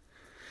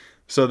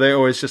 So they're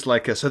always just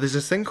like, so there's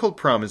this thing called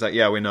prom. Is like,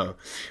 yeah, we know.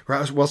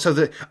 Right? Well, so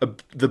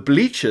the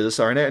bleachers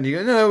are in it, and you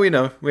go, no, we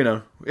know.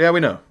 Yeah, we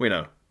know.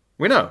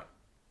 We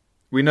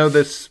know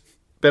this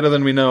better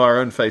than we know our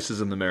own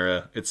faces in the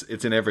mirror. It's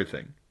in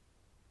everything.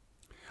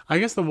 I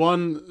guess the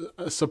one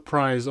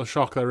surprise or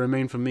shock that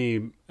remained for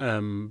me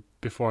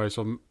before I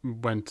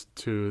went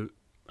to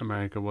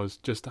America was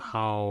just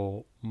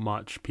how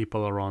much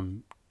people are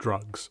on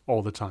drugs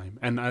all the time.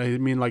 And I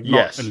mean, like,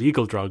 not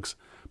illegal drugs,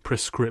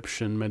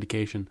 prescription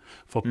medication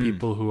for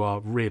people who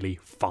are really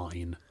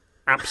fine.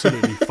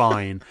 Absolutely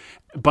fine.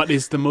 But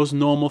it's the most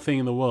normal thing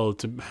in the world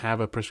to have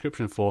a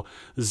prescription for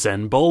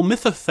Zenbol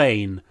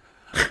methylphane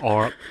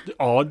or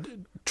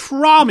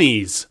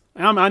Tramies.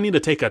 I need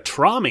to take a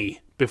Trami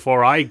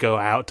before I go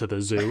out to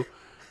the zoo.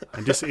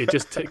 It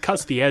just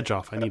cuts the edge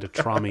off. I need a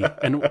Trami.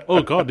 And,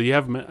 oh God, do you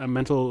have a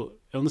mental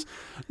illness?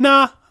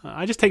 Nah,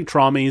 I just take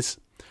Tramies.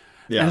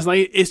 Yeah. And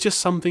it's just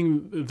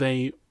something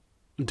they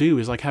do,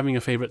 is like having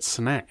a favorite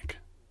snack.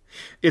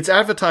 It's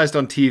advertised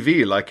on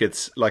TV like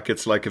it's like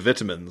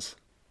vitamins.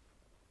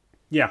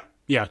 Yeah.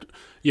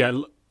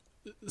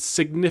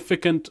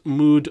 Significant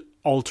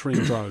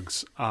mood-altering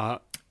drugs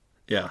are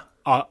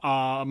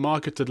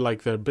marketed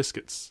like they're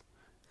biscuits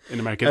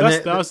in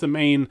America. That's the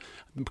main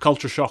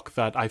culture shock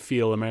that I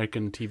feel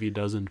American TV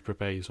doesn't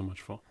prepare you so much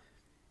for.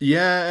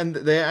 Yeah, and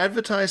they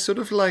advertise sort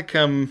of like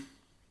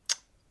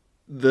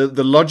the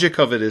logic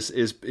of it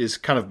is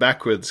kind of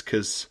backwards,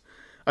 because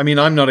I mean,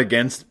 I'm not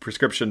against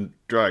prescription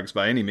drugs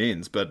by any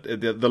means, but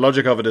the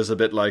logic of it is a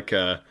bit like,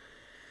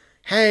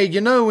 hey,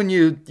 you know, when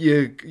you're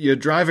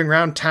driving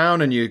around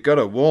town and you go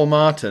to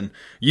Walmart and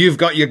you've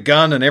got your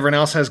gun and everyone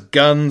else has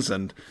guns,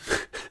 and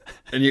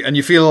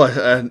you feel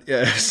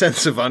a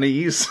sense of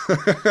unease.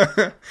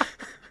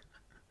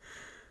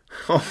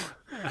 Well,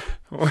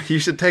 you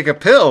should take a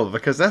pill,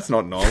 because that's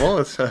not normal.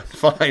 It's a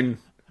fine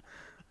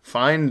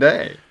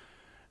day.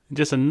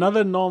 Just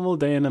another normal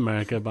day in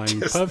America,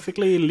 buying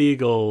perfectly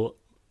legal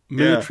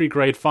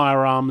military-grade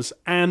firearms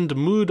and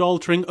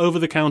mood-altering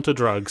over-the-counter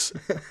drugs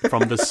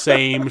from the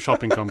same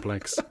shopping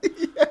complex.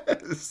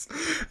 Yes.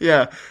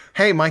 Yeah.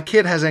 Hey, my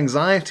kid has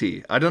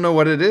anxiety. I don't know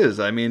what it is.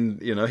 I mean,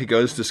 you know, he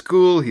goes to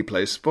school, he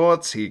plays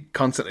sports, he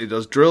constantly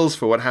does drills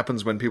for what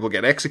happens when people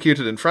get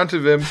executed in front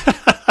of him.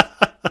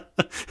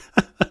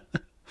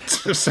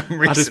 For some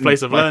reason, at his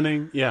place of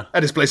learning,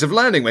 At his place of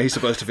learning, where he's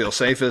supposed to feel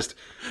safest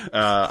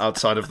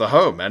outside of the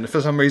home. And for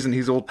some reason,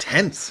 he's all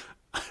tense.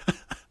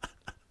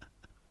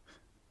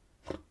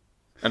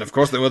 And of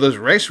course, there were those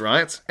race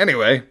riots.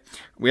 Anyway,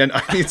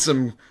 I need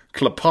some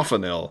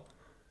clopophenol.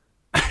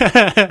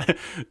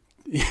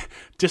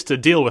 Just to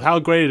deal with how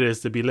great it is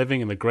to be living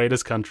in the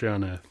greatest country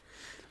on earth.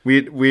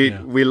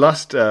 We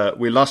lost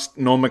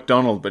Norm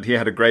Macdonald, but he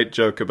had a great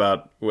joke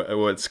about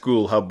at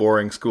school, how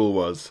boring school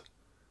was.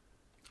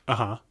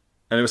 Uh-huh.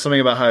 And it was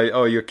something about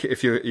how, your kid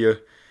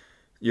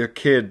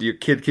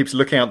keeps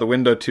looking out the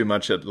window too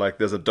much at, like,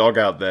 there's a dog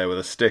out there with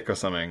a stick or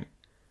something.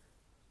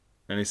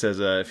 And he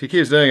says, if he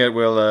keeps doing it,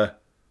 we'll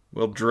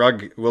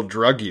drug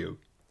you.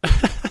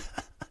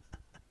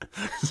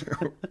 So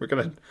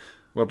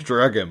we'll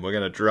drug him. We're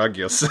gonna drug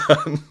your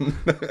son.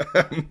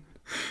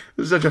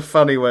 It's such a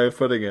funny way of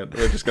putting it.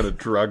 We're just gonna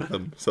drug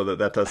them so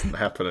that doesn't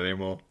happen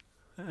anymore.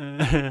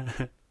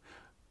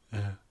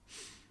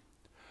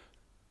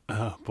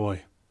 Oh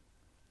boy.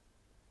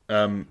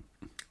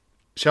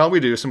 Shall we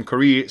do some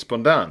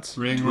correspondence?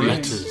 Ring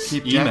letters,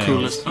 keep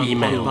emails,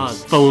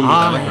 phone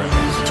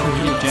letters.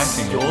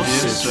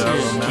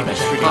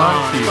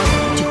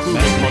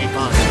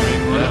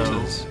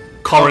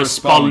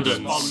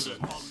 Correspondence.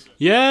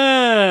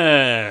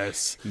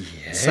 Yes.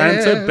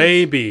 Santa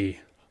baby,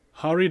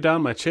 hurry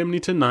down my chimney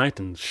tonight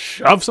and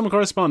shove some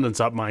correspondence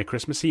up my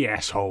Christmassy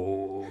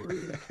asshole.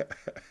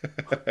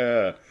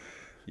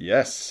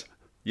 Yes.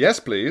 Yes,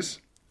 please.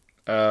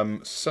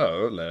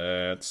 So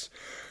let's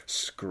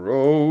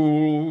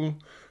scroll.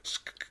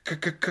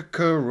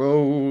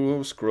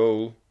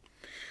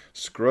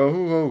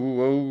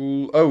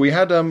 Scroll. Oh, we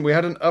had an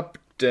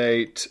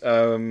update.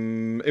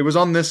 It was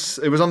on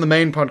the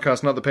main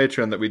podcast, not the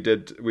Patreon, that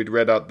we'd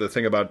read out the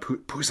thing about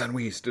Poos and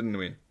Wheeze, didn't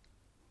we?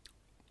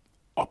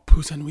 Oh,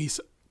 Poos and Wheeze.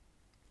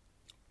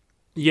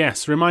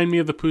 Yes, remind me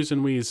of the Poos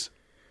and Wheeze.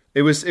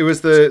 It was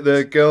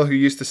the girl who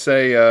used to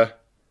say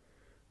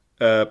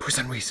Poos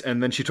and Wheeze,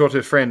 and then she taught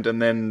her friend,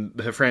 and then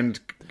her friend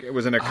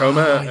was in a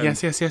coma.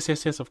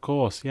 Yes, of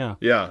course, yeah.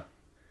 Yeah.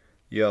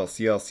 Yes.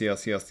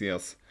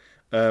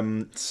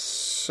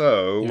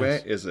 So,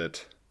 where is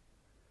it?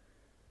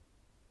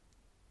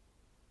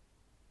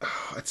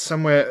 Oh, it's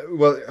somewhere.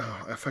 Well,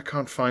 if I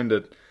can't find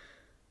it,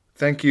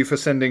 thank you for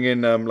sending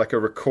in like a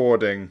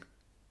recording.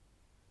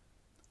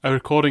 A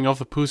recording of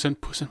the Poos and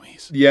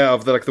Wheeze. Yeah,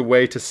 of the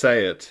way to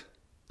say it.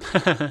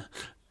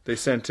 They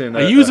sent in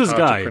a user's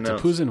guide to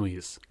Poos and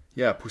Wheeze.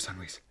 Yeah, Poos and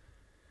Wheeze.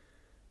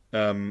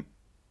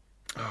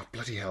 Oh,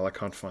 bloody hell, I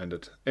can't find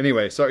it.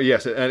 Anyway, sorry,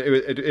 yes,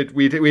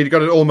 we'd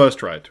got it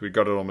almost right. We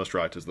got it almost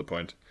right, is the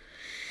point.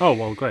 Oh,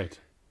 well, great.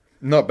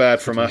 Not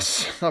bad from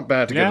us. Not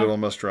bad to get it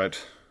almost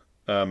right.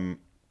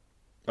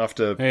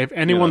 After, hey, if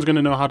anyone's going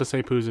to know how to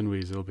say Poos and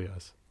Wheeze, it'll be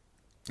us.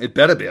 It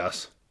better be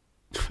us.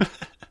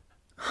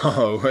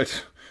 Oh,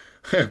 it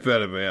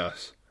better be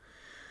us.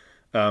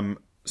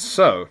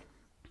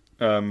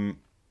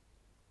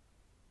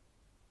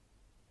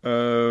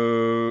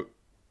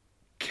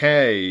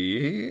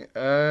 Okay.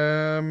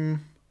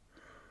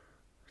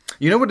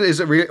 You know what is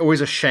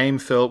always a shame,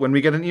 Phil? When we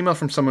get an email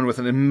from someone with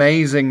an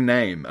amazing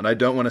name, and I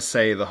don't want to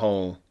say the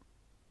whole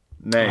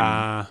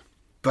name,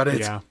 but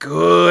it's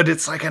good.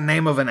 It's like a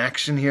name of an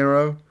action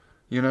hero,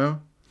 you know?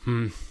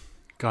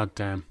 God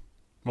damn.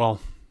 Well,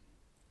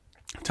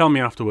 tell me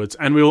afterwards,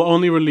 and we will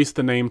only release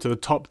the name to the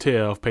top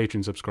tier of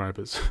Patreon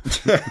subscribers.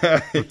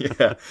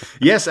 Yeah.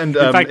 Yes, and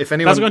in fact, if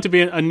anyone... that's going to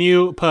be a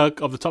new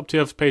perk of the top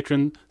tier of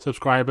Patreon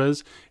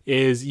subscribers,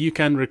 is you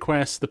can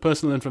request the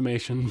personal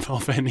information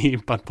of any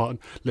BudPod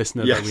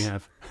listener that we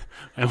have,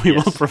 and we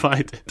will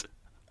provide it.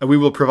 We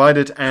will provide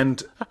it,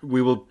 and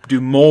we will do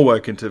more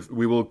work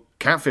we will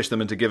catfish them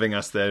into giving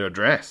us their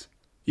address.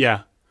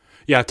 Yeah.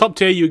 Top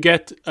tier, you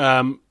get.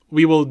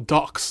 We will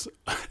dox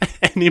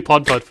any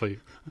PodPod for you.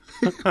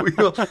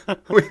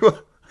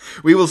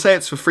 we will say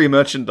it's for free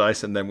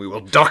merchandise, and then we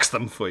will dox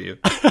them for you.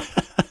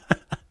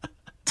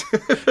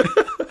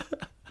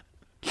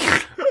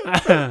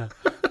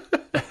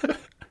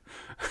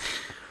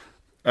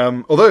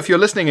 Although if you're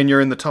listening and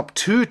you're in the top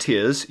 2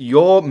 tiers,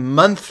 your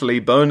monthly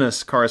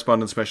bonus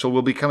correspondence special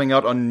will be coming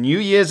out on New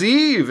Year's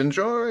Eve.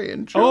 Enjoy.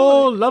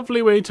 Oh,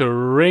 lovely way to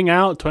ring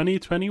out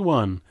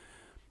 2021.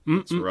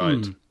 That's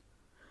right.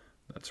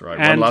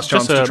 And one last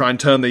chance to try and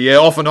turn the year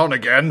off and on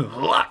again.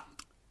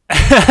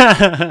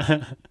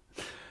 A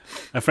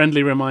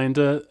friendly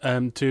reminder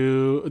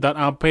that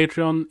our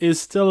Patreon is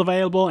still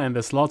available, and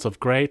there's lots of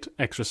great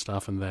extra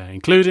stuff in there,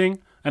 including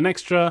an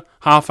extra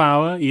half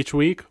hour each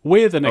week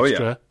with an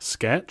extra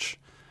sketch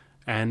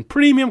and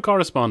premium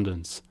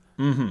correspondence.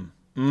 I'm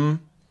not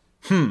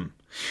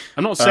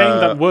saying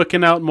that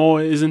working out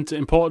more isn't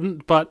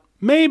important, but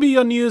maybe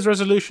your New Year's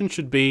resolution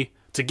should be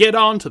to get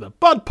on to the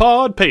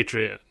BudPod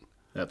Patreon.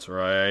 That's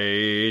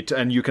right.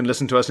 And you can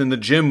listen to us in the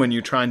gym when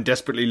you try and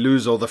desperately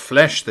lose all the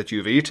flesh that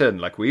you've eaten,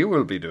 like we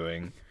will be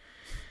doing.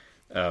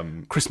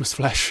 Christmas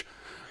flesh.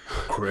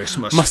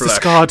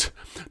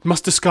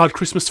 Must discard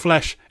Christmas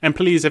flesh. And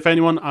please, if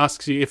anyone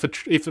asks you, if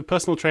a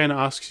personal trainer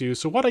asks you,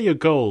 so what are your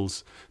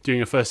goals during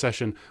your first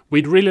session?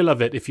 We'd really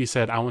love it if you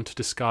said, I want to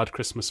discard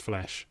Christmas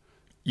flesh.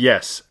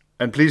 Yes.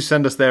 And please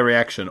send us their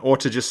reaction. Or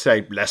to just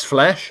say, less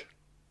flesh.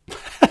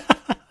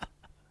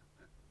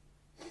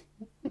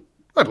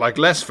 I'd like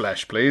less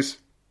flesh, please.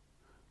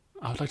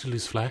 I would like to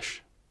lose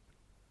flesh.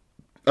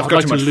 I'd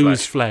like to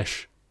lose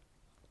flesh.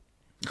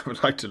 I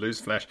would like to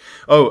lose flesh.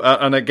 Oh,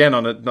 and again,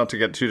 not to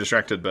get too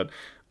distracted, but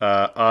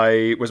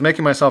I was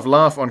making myself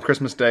laugh on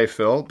Christmas Day,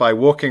 Phil, by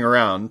walking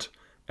around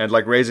and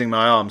like raising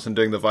my arms and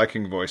doing the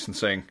Viking voice and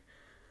saying,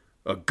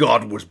 "A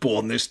god was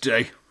born this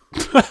day."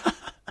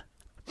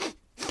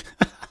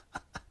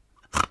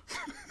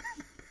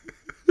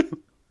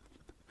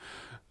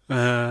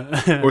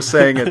 Or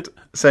saying it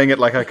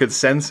like I could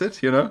sense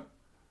it, you know?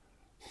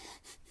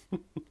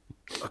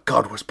 A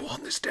god was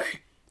born this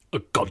day. A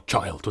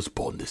godchild was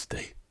born this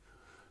day.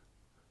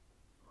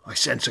 I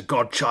sense a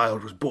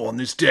godchild was born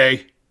this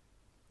day.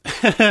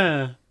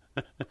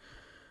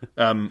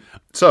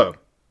 So,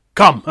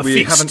 come, a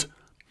feast.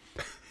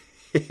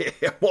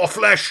 More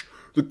flesh.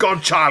 The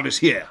godchild is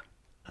here.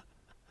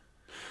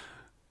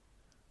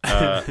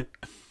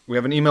 We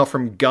have an email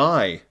from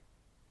Guy.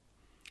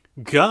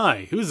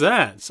 Guy? Who's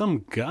that?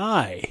 Some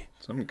guy.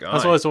 Some guy.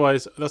 That's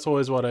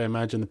always what I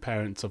imagine the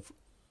parents of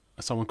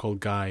someone called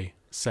Guy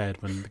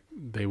said when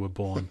they were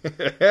born.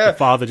 The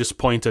father just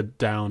pointed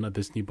down at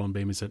this newborn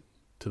baby and said,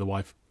 to the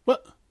wife,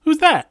 "What? Who's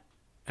that?"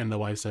 And the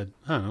wife said,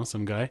 "I don't know,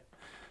 some guy."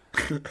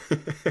 And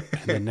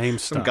the name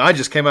stuck. Some guy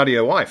just came out of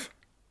your wife.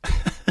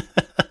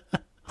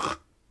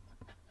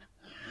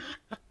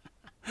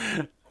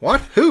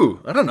 What?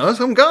 Who? I don't know,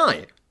 some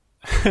guy.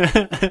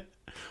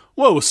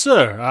 Whoa,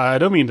 sir, I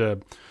don't mean to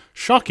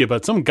shock you,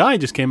 but some guy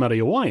just came out of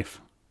your wife.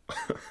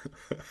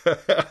 Well,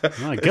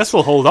 I guess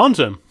we'll hold on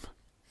to him.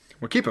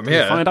 We'll keep him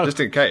here,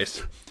 just in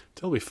case.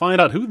 Till we find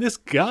out who this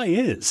guy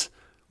is.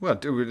 Well,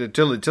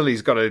 till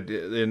he's got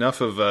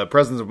enough of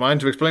presence of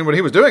mind to explain what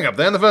he was doing up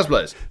there in the first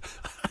place.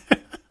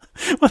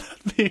 Well, I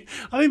think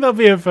that'd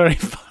be a very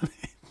funny...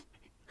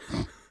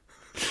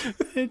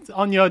 It's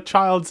on your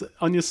son's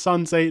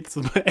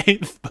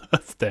 8th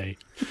birthday.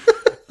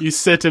 You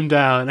sit him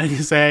down and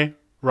you say,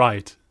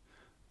 "Right,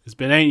 it's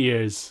been 8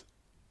 years.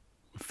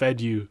 We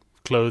fed you,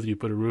 clothed you,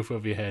 put a roof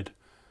over your head.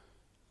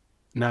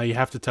 Now you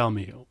have to tell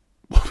me,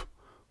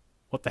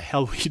 what the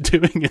hell were you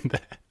doing in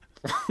there?"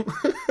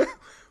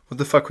 What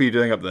the fuck were you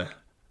doing up there?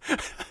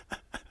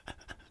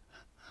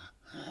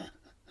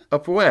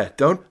 Up where?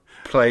 Don't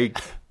play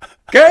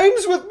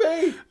games with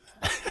me!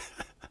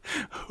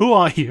 Who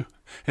are you?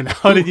 And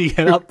how did you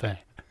get up there?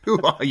 Who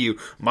are you?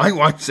 My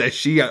wife says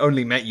she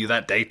only met you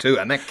that day too,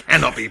 and that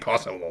cannot be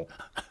possible.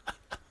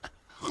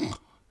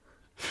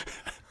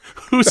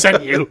 Who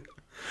sent you?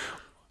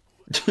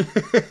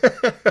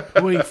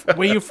 Where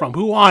are you from?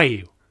 Who are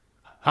you?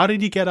 How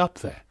did you get up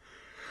there?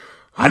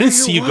 I didn't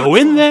see you go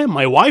in there.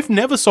 My wife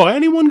never saw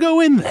anyone go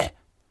in there.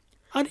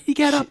 How did you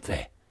get up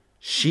there?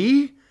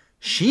 She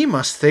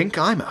must think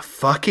I'm a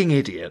fucking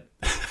idiot.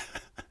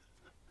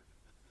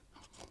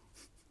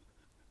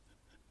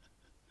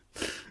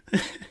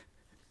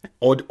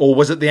 Or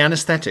was it the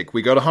anesthetic?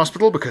 We go to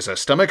hospital because her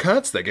stomach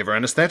hurts, they give her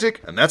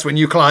anesthetic, and that's when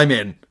you climb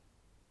in.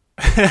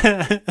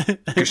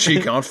 Because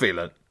she can't feel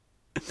it.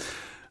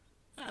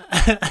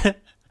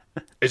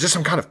 Is this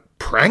some kind of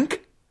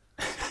prank?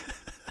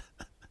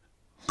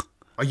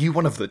 Are you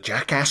one of the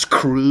Jackass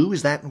crew?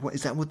 Is that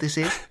what this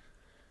is?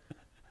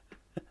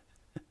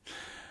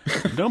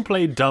 Don't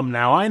play dumb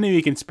now. I know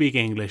you can speak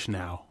English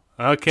now.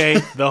 Okay?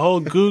 The whole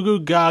goo goo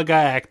gaga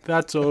act,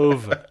 that's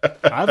over.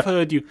 I've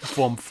heard you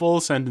form full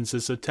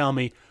sentences, so tell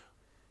me,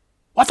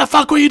 what the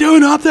fuck were you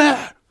doing up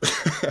there?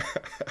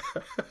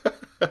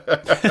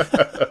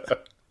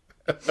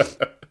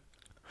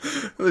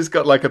 He's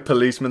got like a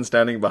policeman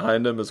standing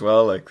behind him as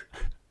well, like,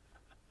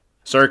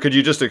 "Sir, could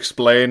you just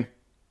explain?"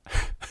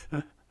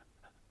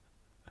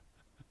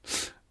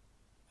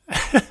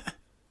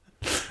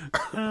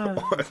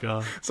 Oh,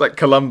 God. It's like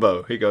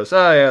Columbo. He goes,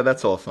 "Oh yeah,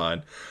 that's all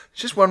fine.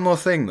 Just one more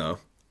thing though.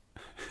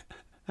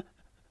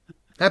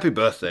 Happy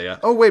birthday. Yeah.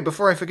 Oh wait,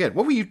 before I forget,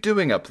 what were you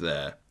doing up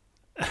there?"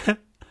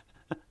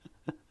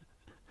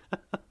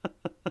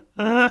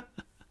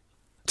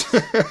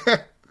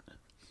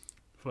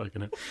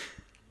 Fucking it.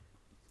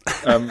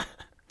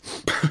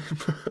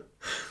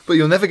 But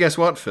you'll never guess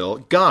what, Phil.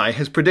 Guy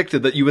has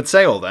predicted that you would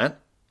say all that.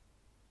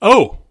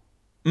 Oh.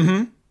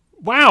 Mm-hmm.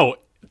 Wow.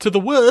 To the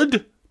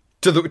word.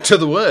 To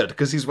the word,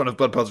 because he's one of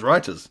BudPod's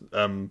writers.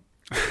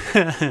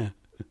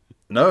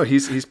 No,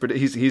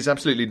 he's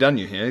absolutely done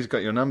you here. He's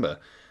got your number.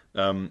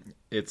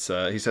 He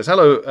says,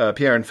 "Hello,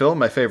 Pierre and Phil,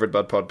 my favourite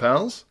BudPod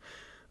pals."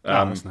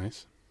 That's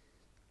nice.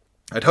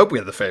 I'd hope we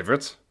are the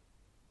favourites.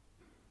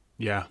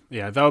 Yeah.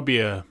 That'd be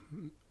a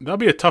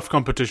tough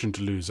competition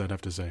to lose, I'd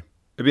have to say.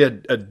 It'd be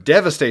a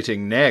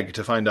devastating neg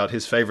to find out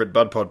his favourite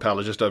BudPod pal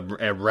is just a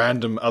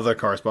random other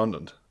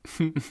correspondent.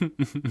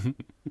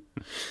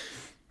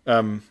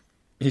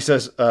 He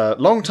says,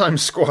 "Long-time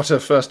squatter,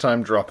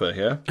 first-time dropper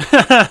here."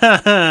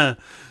 I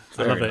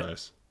love it.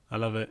 Nice. I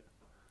love it.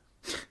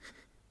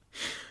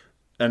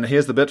 And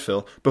here's the bit,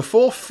 Phil.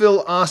 "Before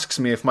Phil asks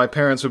me if my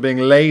parents were being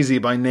lazy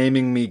by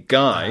naming me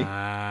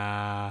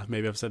Guy..."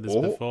 Maybe I've said this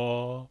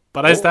before,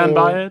 but I stand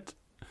by it.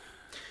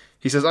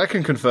 He says, "I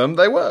can confirm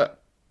they were.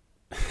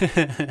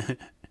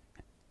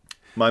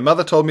 My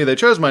mother told me they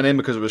chose my name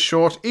because it was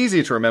short,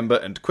 easy to remember,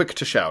 and quick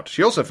to shout.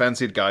 She also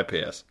fancied Guy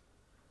Pearce."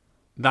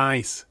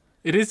 Nice.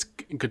 It is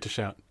good to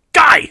shout.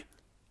 Guy!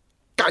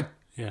 Guy!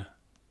 Yeah.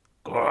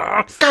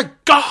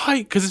 Guy!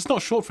 Because it's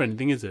not short for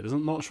anything, is it? It's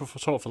not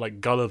short for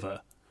like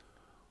Gulliver.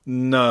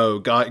 No,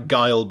 Guy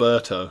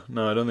Alberto.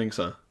 No, I don't think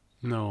so.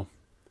 No.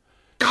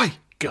 Guy!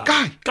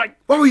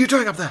 What were you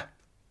doing up there?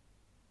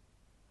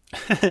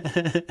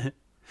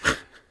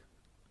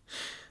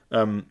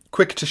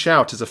 Quick to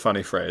shout is a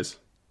funny phrase.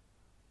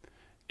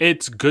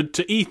 It's good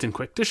to eat and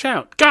quick to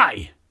shout.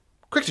 Guy!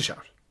 Quick to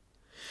shout.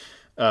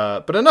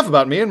 But enough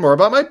about me and more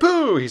about my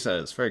poo, he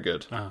says. Very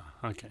good.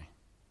 Okay.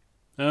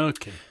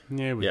 Okay.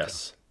 Here we go.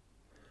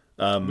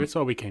 That's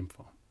what we came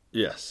for.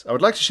 Yes. I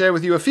would like to share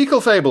with you a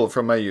fecal fable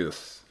from my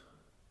youth.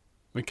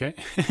 Okay.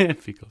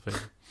 Fecal fable.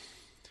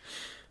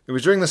 It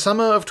was during the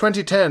summer of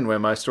 2010 where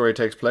my story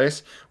takes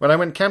place, when I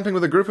went camping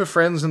with a group of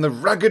friends in the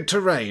rugged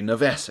terrain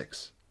of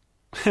Essex.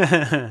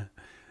 Very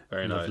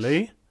nice.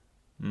 Lovely.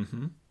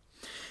 Mm-hmm.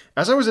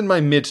 As I was in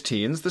my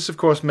mid-teens, this of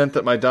course meant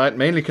that my diet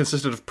mainly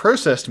consisted of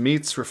processed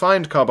meats,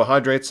 refined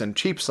carbohydrates, and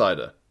cheap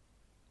cider.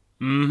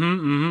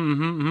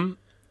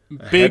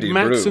 Big heady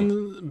Macs brew.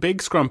 and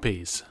Big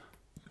Scrumpies.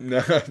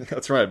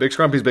 That's right. Big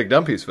Scrumpy's Big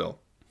Dumpies, Phil.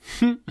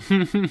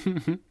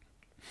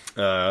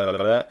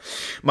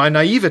 My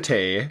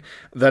naivete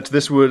that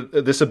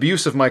this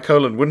abuse of my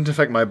colon wouldn't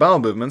affect my bowel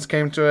movements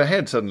came to a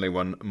head suddenly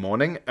one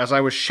morning as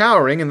I was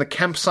showering in the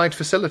campsite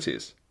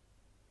facilities.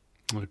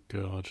 Oh,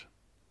 God.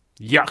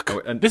 Yuck.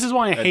 Oh, and- this is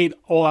why I hate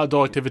all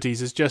outdoor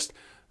activities. It's just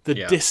the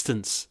Yeah.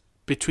 distance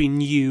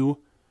between you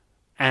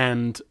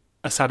and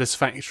a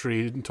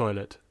satisfactory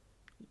toilet.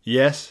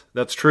 Yes,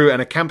 that's true.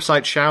 And a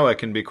campsite shower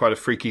can be quite a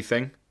freaky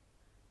thing.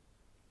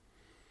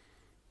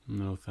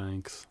 No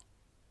thanks.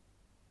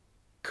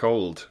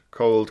 Cold.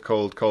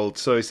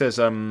 So he says,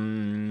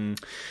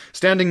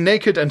 standing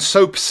naked and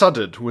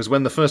soap-sudded was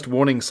when the first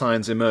warning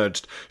signs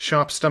emerged.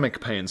 Sharp stomach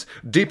pains,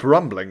 deep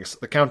rumblings.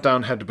 The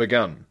countdown had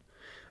begun.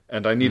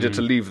 And I needed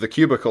to leave the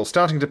cubicle.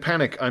 Starting to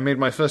panic, I made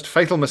my first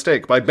fatal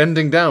mistake by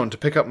bending down to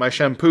pick up my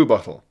shampoo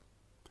bottle.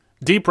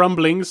 Deep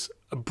Rumblings,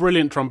 a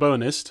brilliant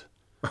trombonist.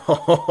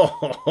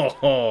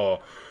 Oh,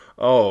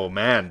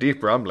 man,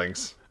 deep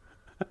rumblings.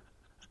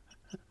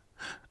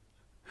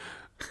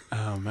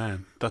 Oh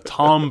man, the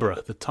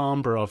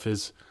timbre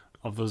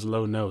of those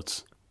low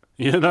notes.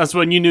 Yeah, that's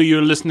when you knew you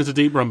were listening to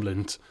Deep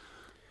Rumblings.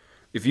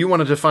 If you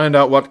wanted to find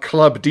out what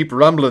club Deep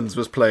Rumblings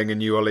was playing in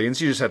New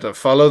Orleans, you just had to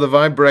follow the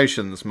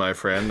vibrations, my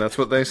friend. That's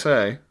what they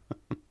say.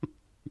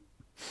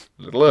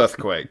 Little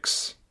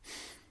earthquakes.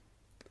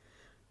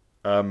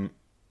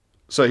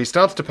 So he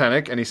starts to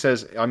panic, and he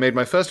says, I made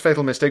my first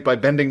fatal mistake by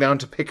bending down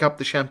to pick up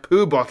the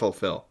shampoo bottle,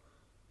 Phil.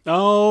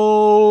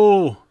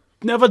 Oh,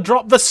 never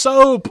drop the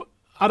soap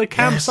at a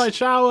campsite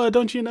shower,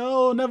 don't you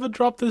know? Never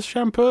drop this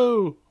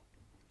shampoo.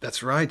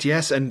 That's right,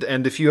 yes. And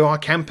if you are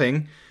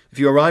camping, if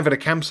you arrive at a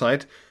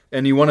campsite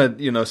and you want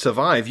to,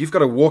 survive, you've got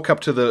to walk up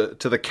to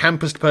the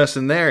campest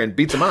person there and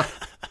beat them up.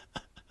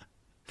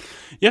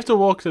 You have to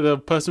walk to the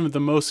person with the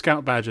most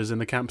scout badges in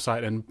the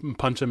campsite and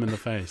punch him in the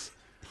face.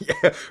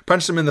 Yeah,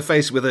 punch them in the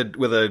face with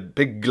a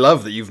big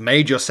glove that you've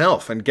made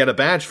yourself and get a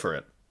badge for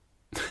it.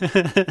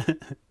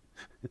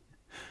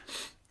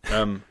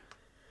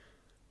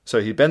 So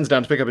he bends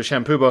down to pick up a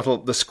shampoo bottle.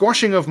 The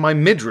squashing of my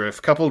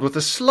midriff coupled with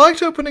the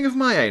slight opening of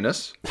my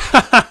anus.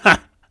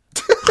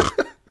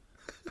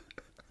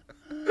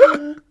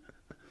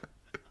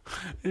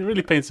 It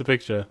really paints a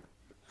picture.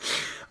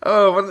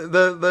 Oh, well,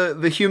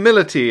 the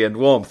humility and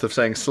warmth of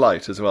saying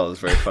slight as well is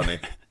very funny.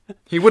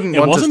 He wouldn't It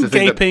want us to wasn't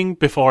think that gaping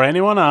before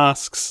anyone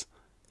asks.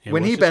 It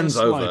when was he just a bends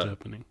slight over,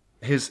 opening.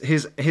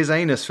 his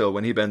anus, Phil,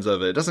 when he bends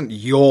over, it doesn't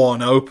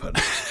yawn open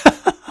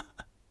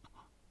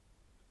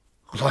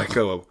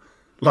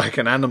like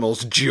an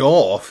animal's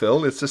jaw,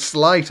 Phil. It's a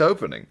slight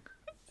opening.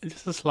 It's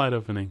just a slight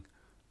opening.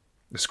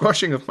 The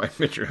squashing of my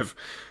midriff,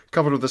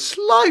 coupled with the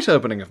slight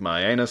opening of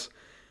my anus,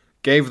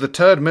 gave the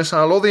turd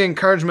missile all the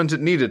encouragement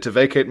it needed to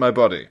vacate my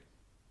body.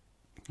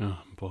 Oh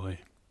boy.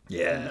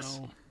 Yes.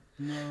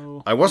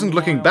 No. I wasn't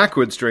looking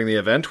backwards during the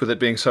event, with it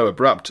being so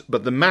abrupt,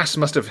 but the mass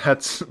must have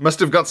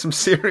got some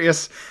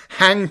serious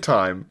hang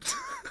time.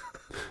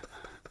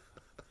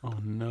 Oh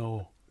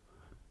no.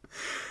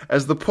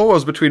 As the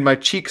pause between my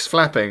cheeks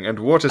flapping and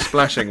water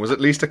splashing was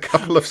at least a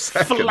couple of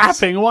seconds.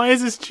 Flapping. Why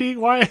is his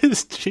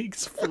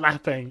cheeks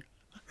flapping?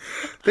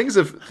 Things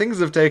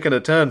have taken a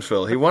turn,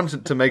 Phil. He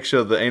wanted to make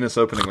sure the anus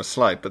opening was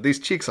slight, but these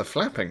cheeks are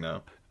flapping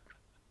now.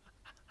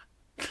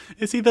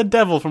 Is he the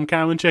devil from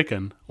Cow and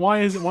Chicken?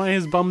 Why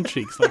his bum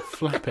cheeks like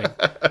flapping?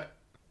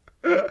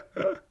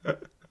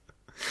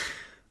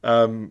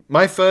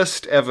 My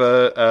first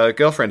ever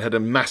girlfriend had a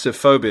massive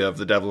phobia of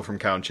the devil from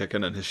Cow and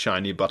Chicken and his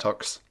shiny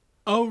buttocks.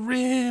 Oh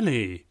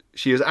really?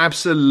 She is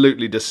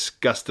absolutely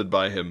disgusted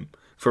by him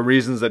for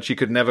reasons that she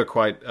could never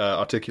quite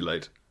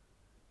articulate.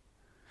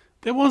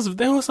 There was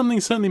something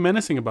certainly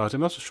menacing about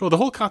him, that's for sure. The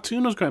whole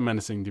cartoon was quite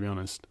menacing, to be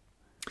honest.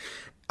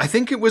 I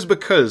think it was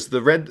because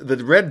the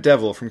red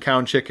devil from Cow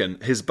and Chicken,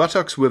 his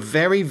buttocks were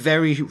very,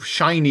 very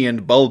shiny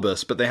and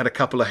bulbous, but they had a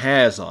couple of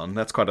hairs on.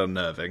 That's quite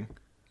unnerving.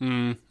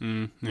 Yeah.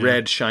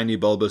 Red, shiny,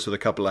 bulbous with a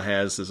couple of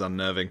hairs is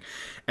unnerving.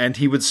 And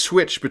he would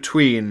switch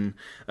between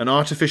an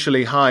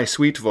artificially high,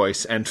 sweet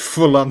voice and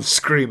full-on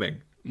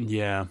screaming.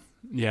 Yeah.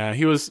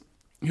 He was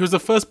the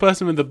first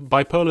person with the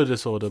bipolar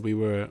disorder we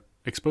were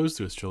exposed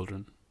to as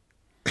children.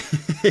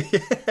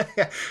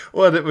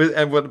 Well,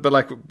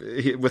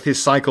 with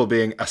his cycle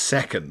being a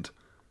second.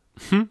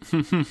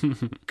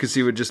 Because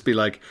he would just be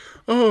like,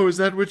 "Oh, is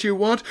that what you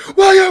want?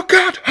 Well, you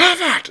can't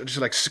have it!" And just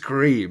like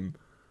scream.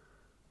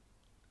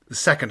 The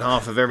second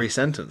half of every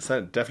sentence,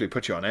 that definitely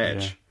puts you on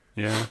edge.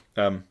 Yeah.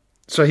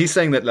 So he's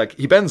saying that like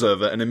he bends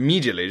over and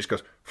immediately just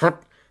goes,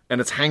 "Frup," and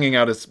it's hanging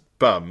out his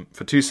bum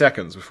for 2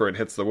 seconds before it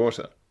hits the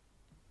water.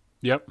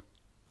 Yep.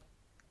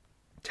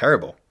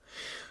 Terrible.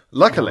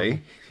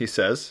 Luckily, he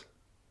says,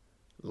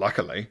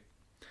 the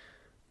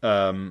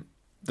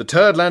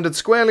turd landed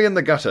squarely in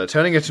the gutter,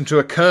 turning it into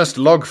a cursed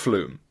log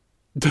flume.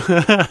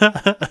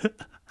 Got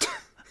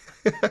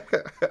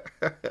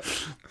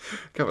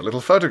a little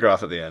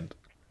photograph at the end.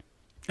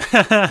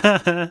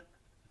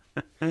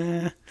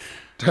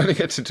 Turning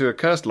it into a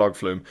cursed log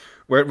flume,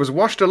 where it was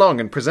washed along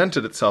and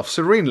presented itself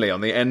serenely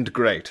on the end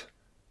grate.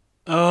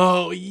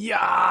 Oh,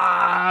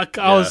 yuck!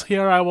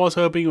 I was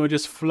hoping it would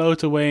just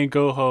float away and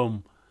go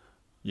home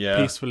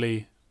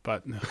peacefully,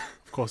 but no,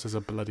 of course there's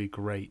a bloody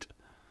grate.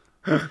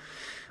 I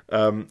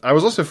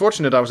was also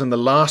fortunate I was in the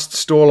last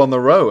stall on the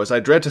row, as I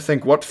dread to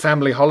think what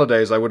family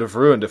holidays I would have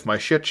ruined if my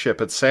shit ship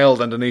had sailed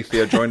underneath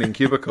the adjoining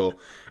cubicle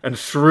and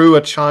through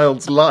a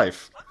child's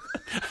life.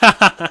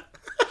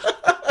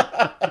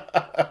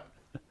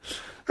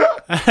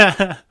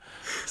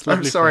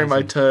 I'm sorry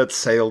my turd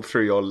sailed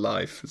through your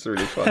life. It's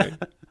really funny.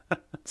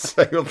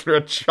 Sailed through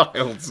a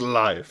child's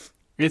life.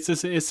 It's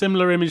a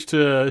similar image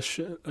to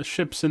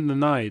ships in the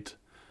night.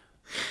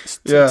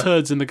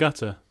 Turds in the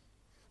gutter.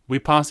 We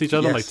pass each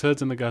other like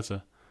turds in the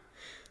gutter.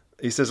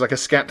 He says, like a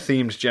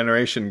scat-themed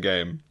generation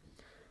game.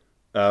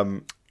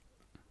 The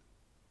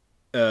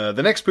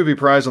next booby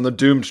prize on the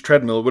doomed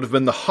treadmill would have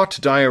been the hot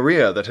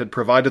diarrhea that had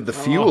provided the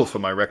fuel for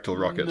my rectal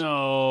rocket.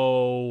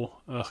 No.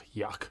 Ugh,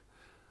 yuck.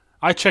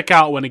 I check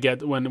out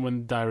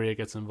when diarrhea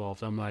gets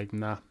involved. I'm like,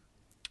 nah.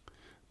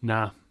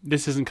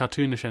 This isn't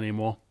cartoonish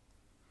anymore.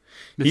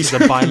 This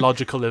is a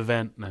biological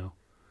event now.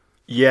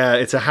 Yeah,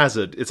 it's a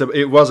hazard.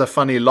 It was a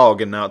funny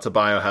log, and now it's a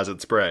biohazard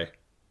spray.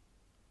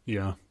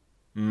 Yeah.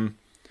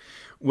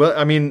 Well,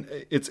 I mean,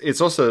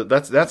 it's also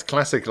that's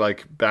classic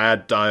like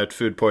bad diet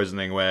food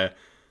poisoning, where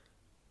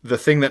the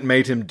thing that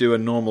made him do a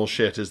normal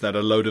shit is that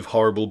a load of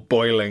horrible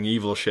boiling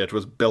evil shit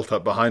was built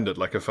up behind it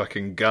like a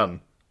fucking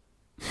gun.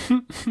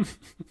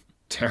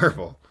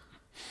 Terrible.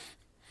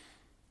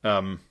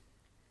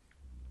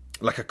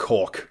 Like a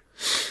cork.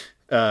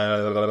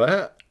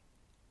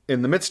 In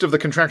the midst of the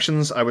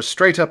contractions, I was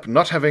straight up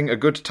not having a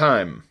good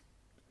time.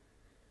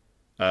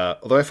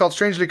 Although I felt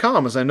strangely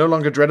calm, as I no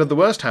longer dreaded the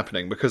worst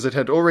happening, because it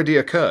had already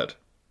occurred.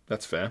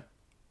 That's fair.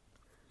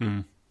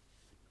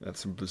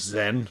 That's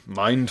zen,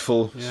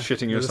 mindful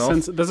shitting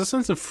yourself. There's a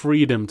sense of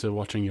freedom to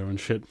watching your own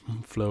shit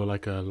flow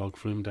like a log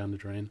flume down the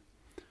drain.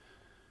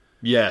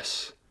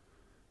 Yes,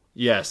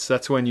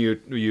 that's when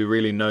you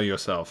really know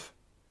yourself.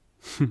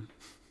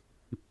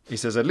 He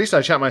says, at least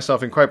I shat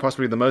myself in quite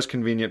possibly the most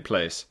convenient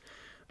place.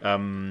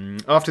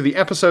 After the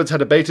episodes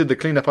had abated, the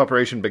cleanup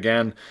operation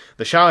began.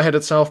 The showerhead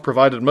itself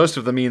provided most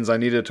of the means I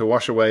needed to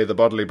wash away the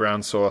bodily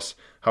brown sauce.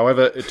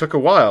 However, it took a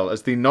while,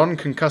 as the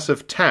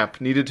non-concussive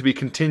tap needed to be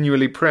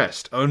continually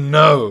pressed. Oh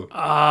no!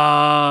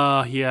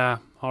 Yeah,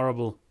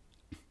 horrible.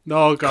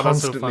 Oh god,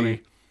 that's so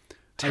funny.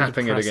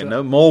 Tapping it again.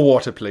 No, more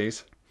water,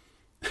 please.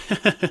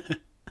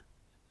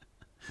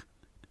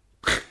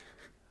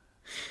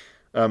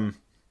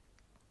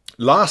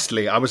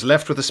 Lastly, I was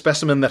left with a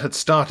specimen that had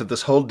started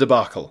this whole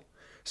debacle.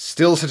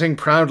 Still sitting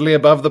proudly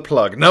above the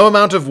plug. No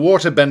amount of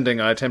water bending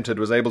I attempted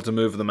was able to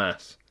move the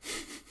mass.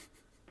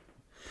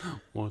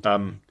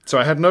 So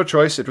I had no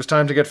choice. It was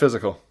time to get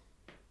physical.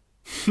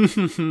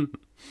 Earn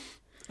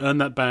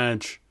that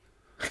badge.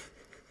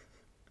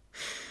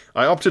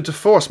 I opted to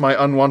force my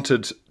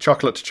unwanted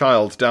chocolate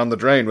child down the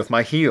drain with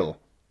my heel.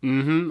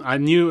 I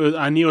knew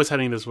it was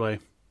heading this way.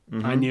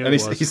 I knew it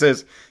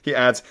was. He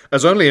adds,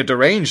 as only a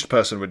deranged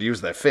person would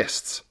use their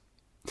fists.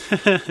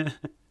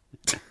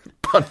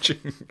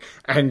 Punching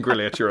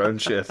angrily at your own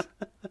shit.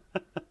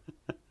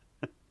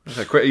 That's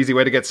a quite easy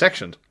way to get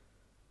sectioned.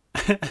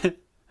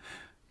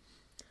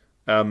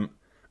 A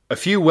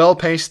few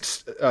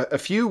well-placed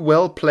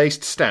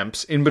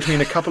stamps in between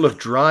a couple of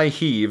dry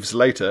heaves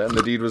later, and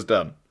the deed was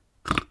done.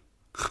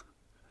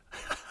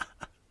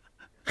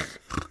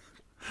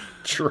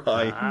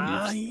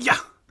 Dry heaves. Yeah.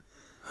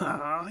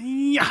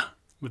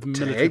 With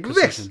military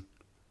precision.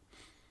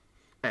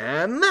 This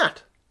and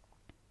that.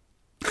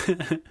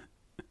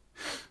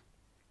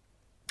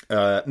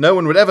 No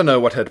one would ever know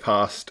what had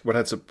passed, what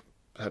had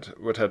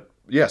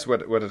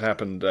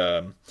happened.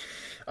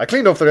 I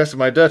cleaned off the rest of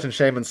my dirt and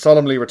shame and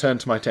solemnly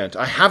returned to my tent.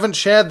 I haven't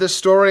shared this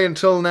story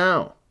until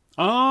now.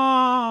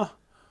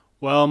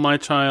 Well, my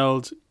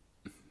child,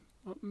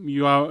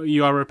 you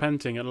are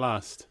repenting at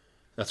last.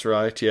 That's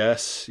right.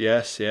 Yes.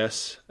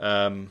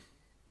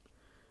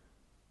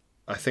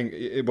 I think.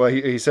 Well,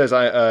 he says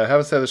I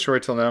haven't said the story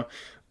till now,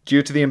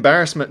 due to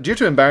embarrassment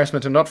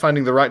and not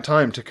finding the right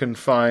time to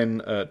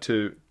confide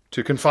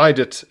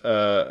it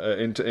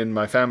in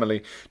my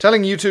family.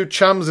 Telling you two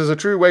chums is a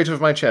true weight off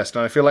my chest,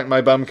 and I feel like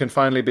my bum can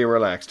finally be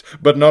relaxed,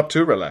 but not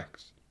too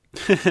relaxed.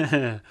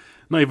 Not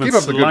even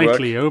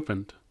slightly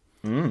opened.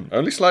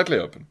 Only slightly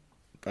open.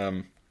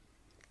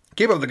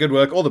 Keep up the good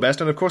work. All the best,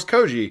 and of course,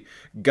 Koji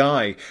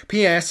Guy.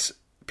 P.S.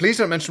 Please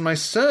don't mention my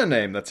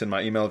surname that's in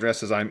my email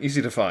address, as I'm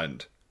easy to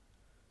find.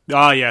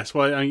 Yes.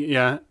 Well,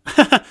 yeah.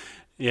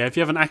 Yeah, if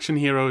you have an action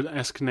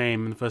hero-esque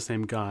name and the first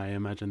name Guy, I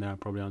imagine there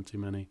probably aren't too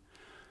many.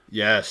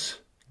 Yes.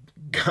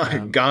 Guy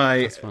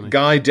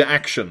de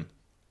action.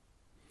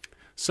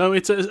 So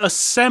it's a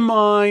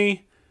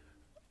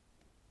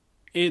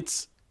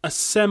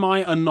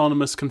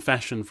semi-anonymous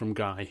confession from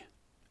Guy.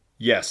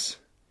 Yes.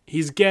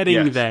 He's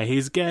getting there.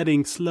 He's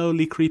getting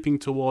slowly creeping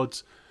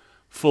towards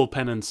full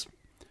penance.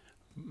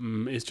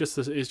 It's just.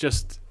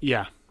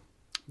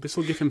 This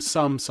will give him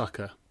some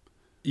succor.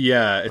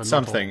 Yeah, it's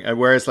something.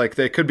 Whereas, like,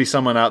 there could be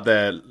someone out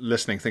there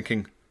listening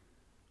thinking,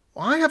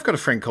 well, I have got a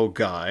friend called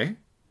Guy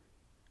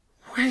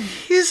where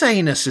his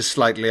anus is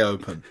slightly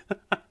open.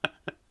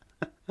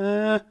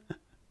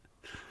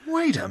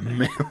 Wait a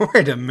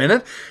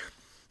minute.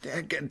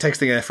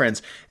 Texting their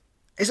friends.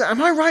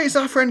 Am I right? Is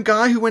our friend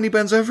Guy who, when he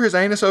bends over, his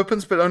anus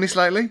opens, but only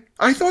slightly?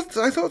 I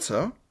thought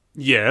so.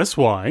 Yes,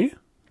 why?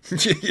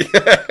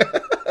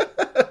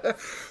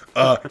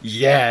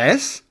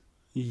 Yes.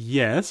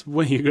 Yes,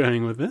 where are you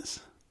going with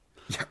this?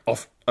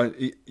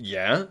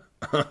 Yeah.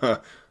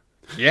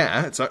 Yeah.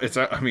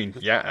 I mean,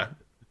 yeah.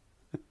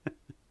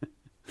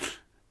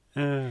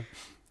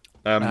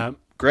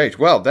 Great.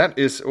 Well, that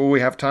is all we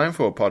have time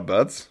for,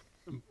 Podbuds.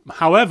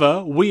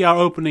 However, we are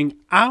opening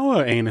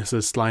our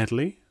anuses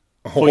slightly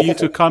for you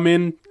to come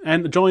in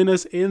and join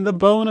us in the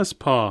bonus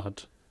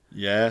pod.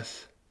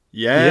 Yes.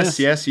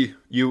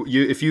 You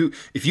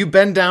if you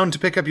bend down to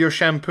pick up your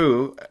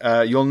shampoo,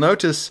 you'll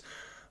notice.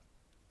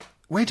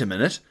 Wait a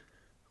minute.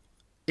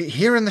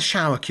 Here in the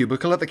shower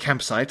cubicle at the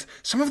campsite,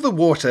 some of the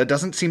water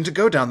doesn't seem to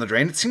go down the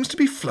drain. It seems to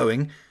be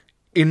flowing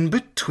in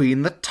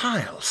between the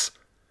tiles.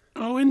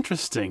 Oh,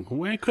 interesting.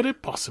 Where could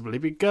it possibly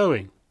be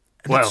going?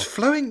 And it's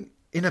flowing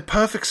in a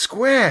perfect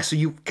square, so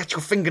you get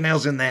your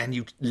fingernails in there and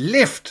you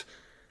lift.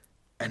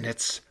 And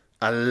it's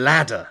a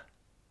ladder.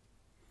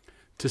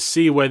 To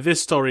see where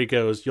this story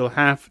goes, you'll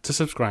have to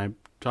subscribe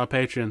to our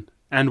Patreon,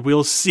 and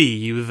we'll see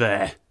you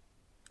there.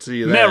 See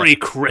you there. Merry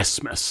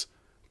Christmas.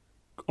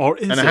 Or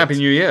is and a Happy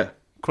New Year. ?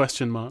 Hope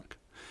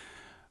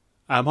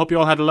you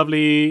all had a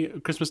lovely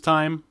Christmas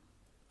time,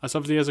 as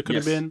lovely as it could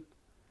have been.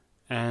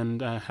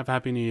 And have a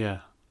Happy New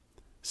Year.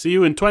 See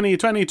you in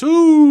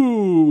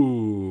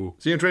 2022!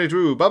 See you in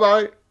 2022.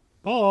 Bye-bye.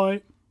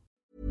 Bye.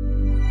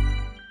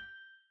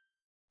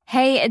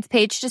 Hey, it's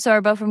Paige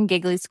DeSorbo from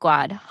Giggly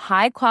Squad.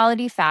 High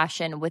quality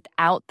fashion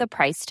without the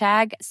price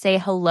tag. Say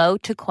hello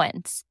to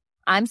Quince.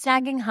 I'm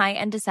snagging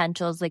high-end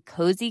essentials like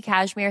cozy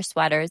cashmere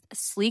sweaters,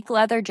 sleek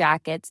leather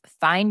jackets,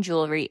 fine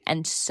jewelry,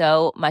 and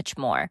so much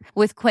more.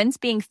 With Quince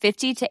being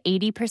 50 to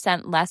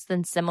 80% less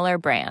than similar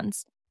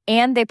brands.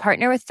 And they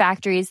partner with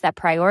factories that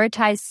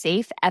prioritize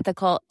safe,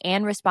 ethical,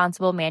 and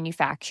responsible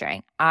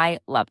manufacturing. I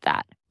love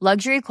that.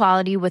 Luxury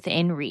quality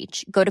within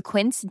reach. Go to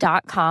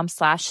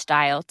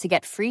quince.com/style to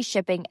get free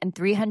shipping and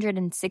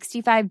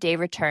 365-day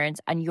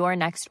returns on your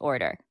next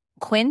order.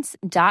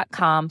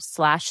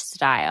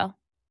 Quince.com/style.